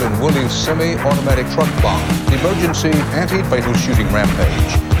 Wild and woolly semi-automatic truck bomb. Emergency anti-fatal shooting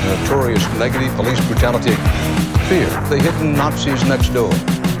rampage. Notorious negative police brutality. Fear. The hidden Nazis next door.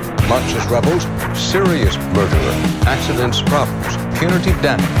 Marxist rebels. Serious murderer. Accidents, problems. Punitive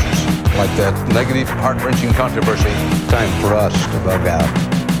damages. Like that negative, heart-wrenching controversy. Time for us to bug out.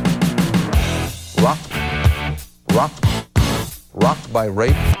 Rocked by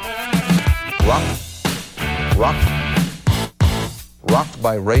rape. Rocked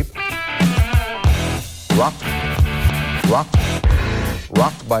by rape.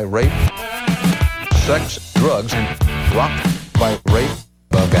 Rocked by rape. Sex, drugs, and rocked by rape.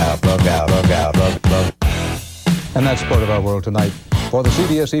 Bug out. And that's part of our world tonight. For the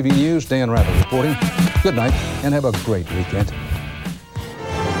CBS EV News, Dan Rather reporting. Good night, and have a great weekend.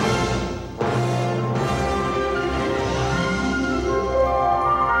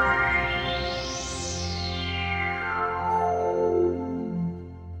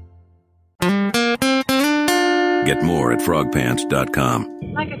 Get more at frogpants.com.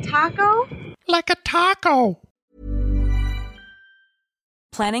 Like a taco? Like a taco.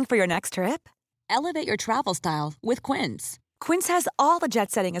 Planning for your next trip? Elevate your travel style with Quince. Quince has all the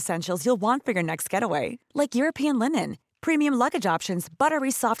jet-setting essentials you'll want for your next getaway, like European linen, premium luggage options,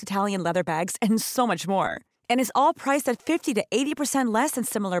 buttery soft Italian leather bags, and so much more. And is all priced at 50 to 80% less than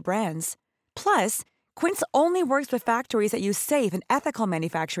similar brands. Plus, Quince only works with factories that use safe and ethical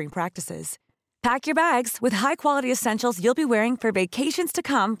manufacturing practices. Pack your bags with high-quality essentials you'll be wearing for vacations to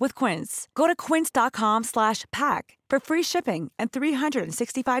come with Quince. Go to quince.com/pack for free shipping and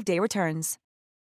 365-day returns.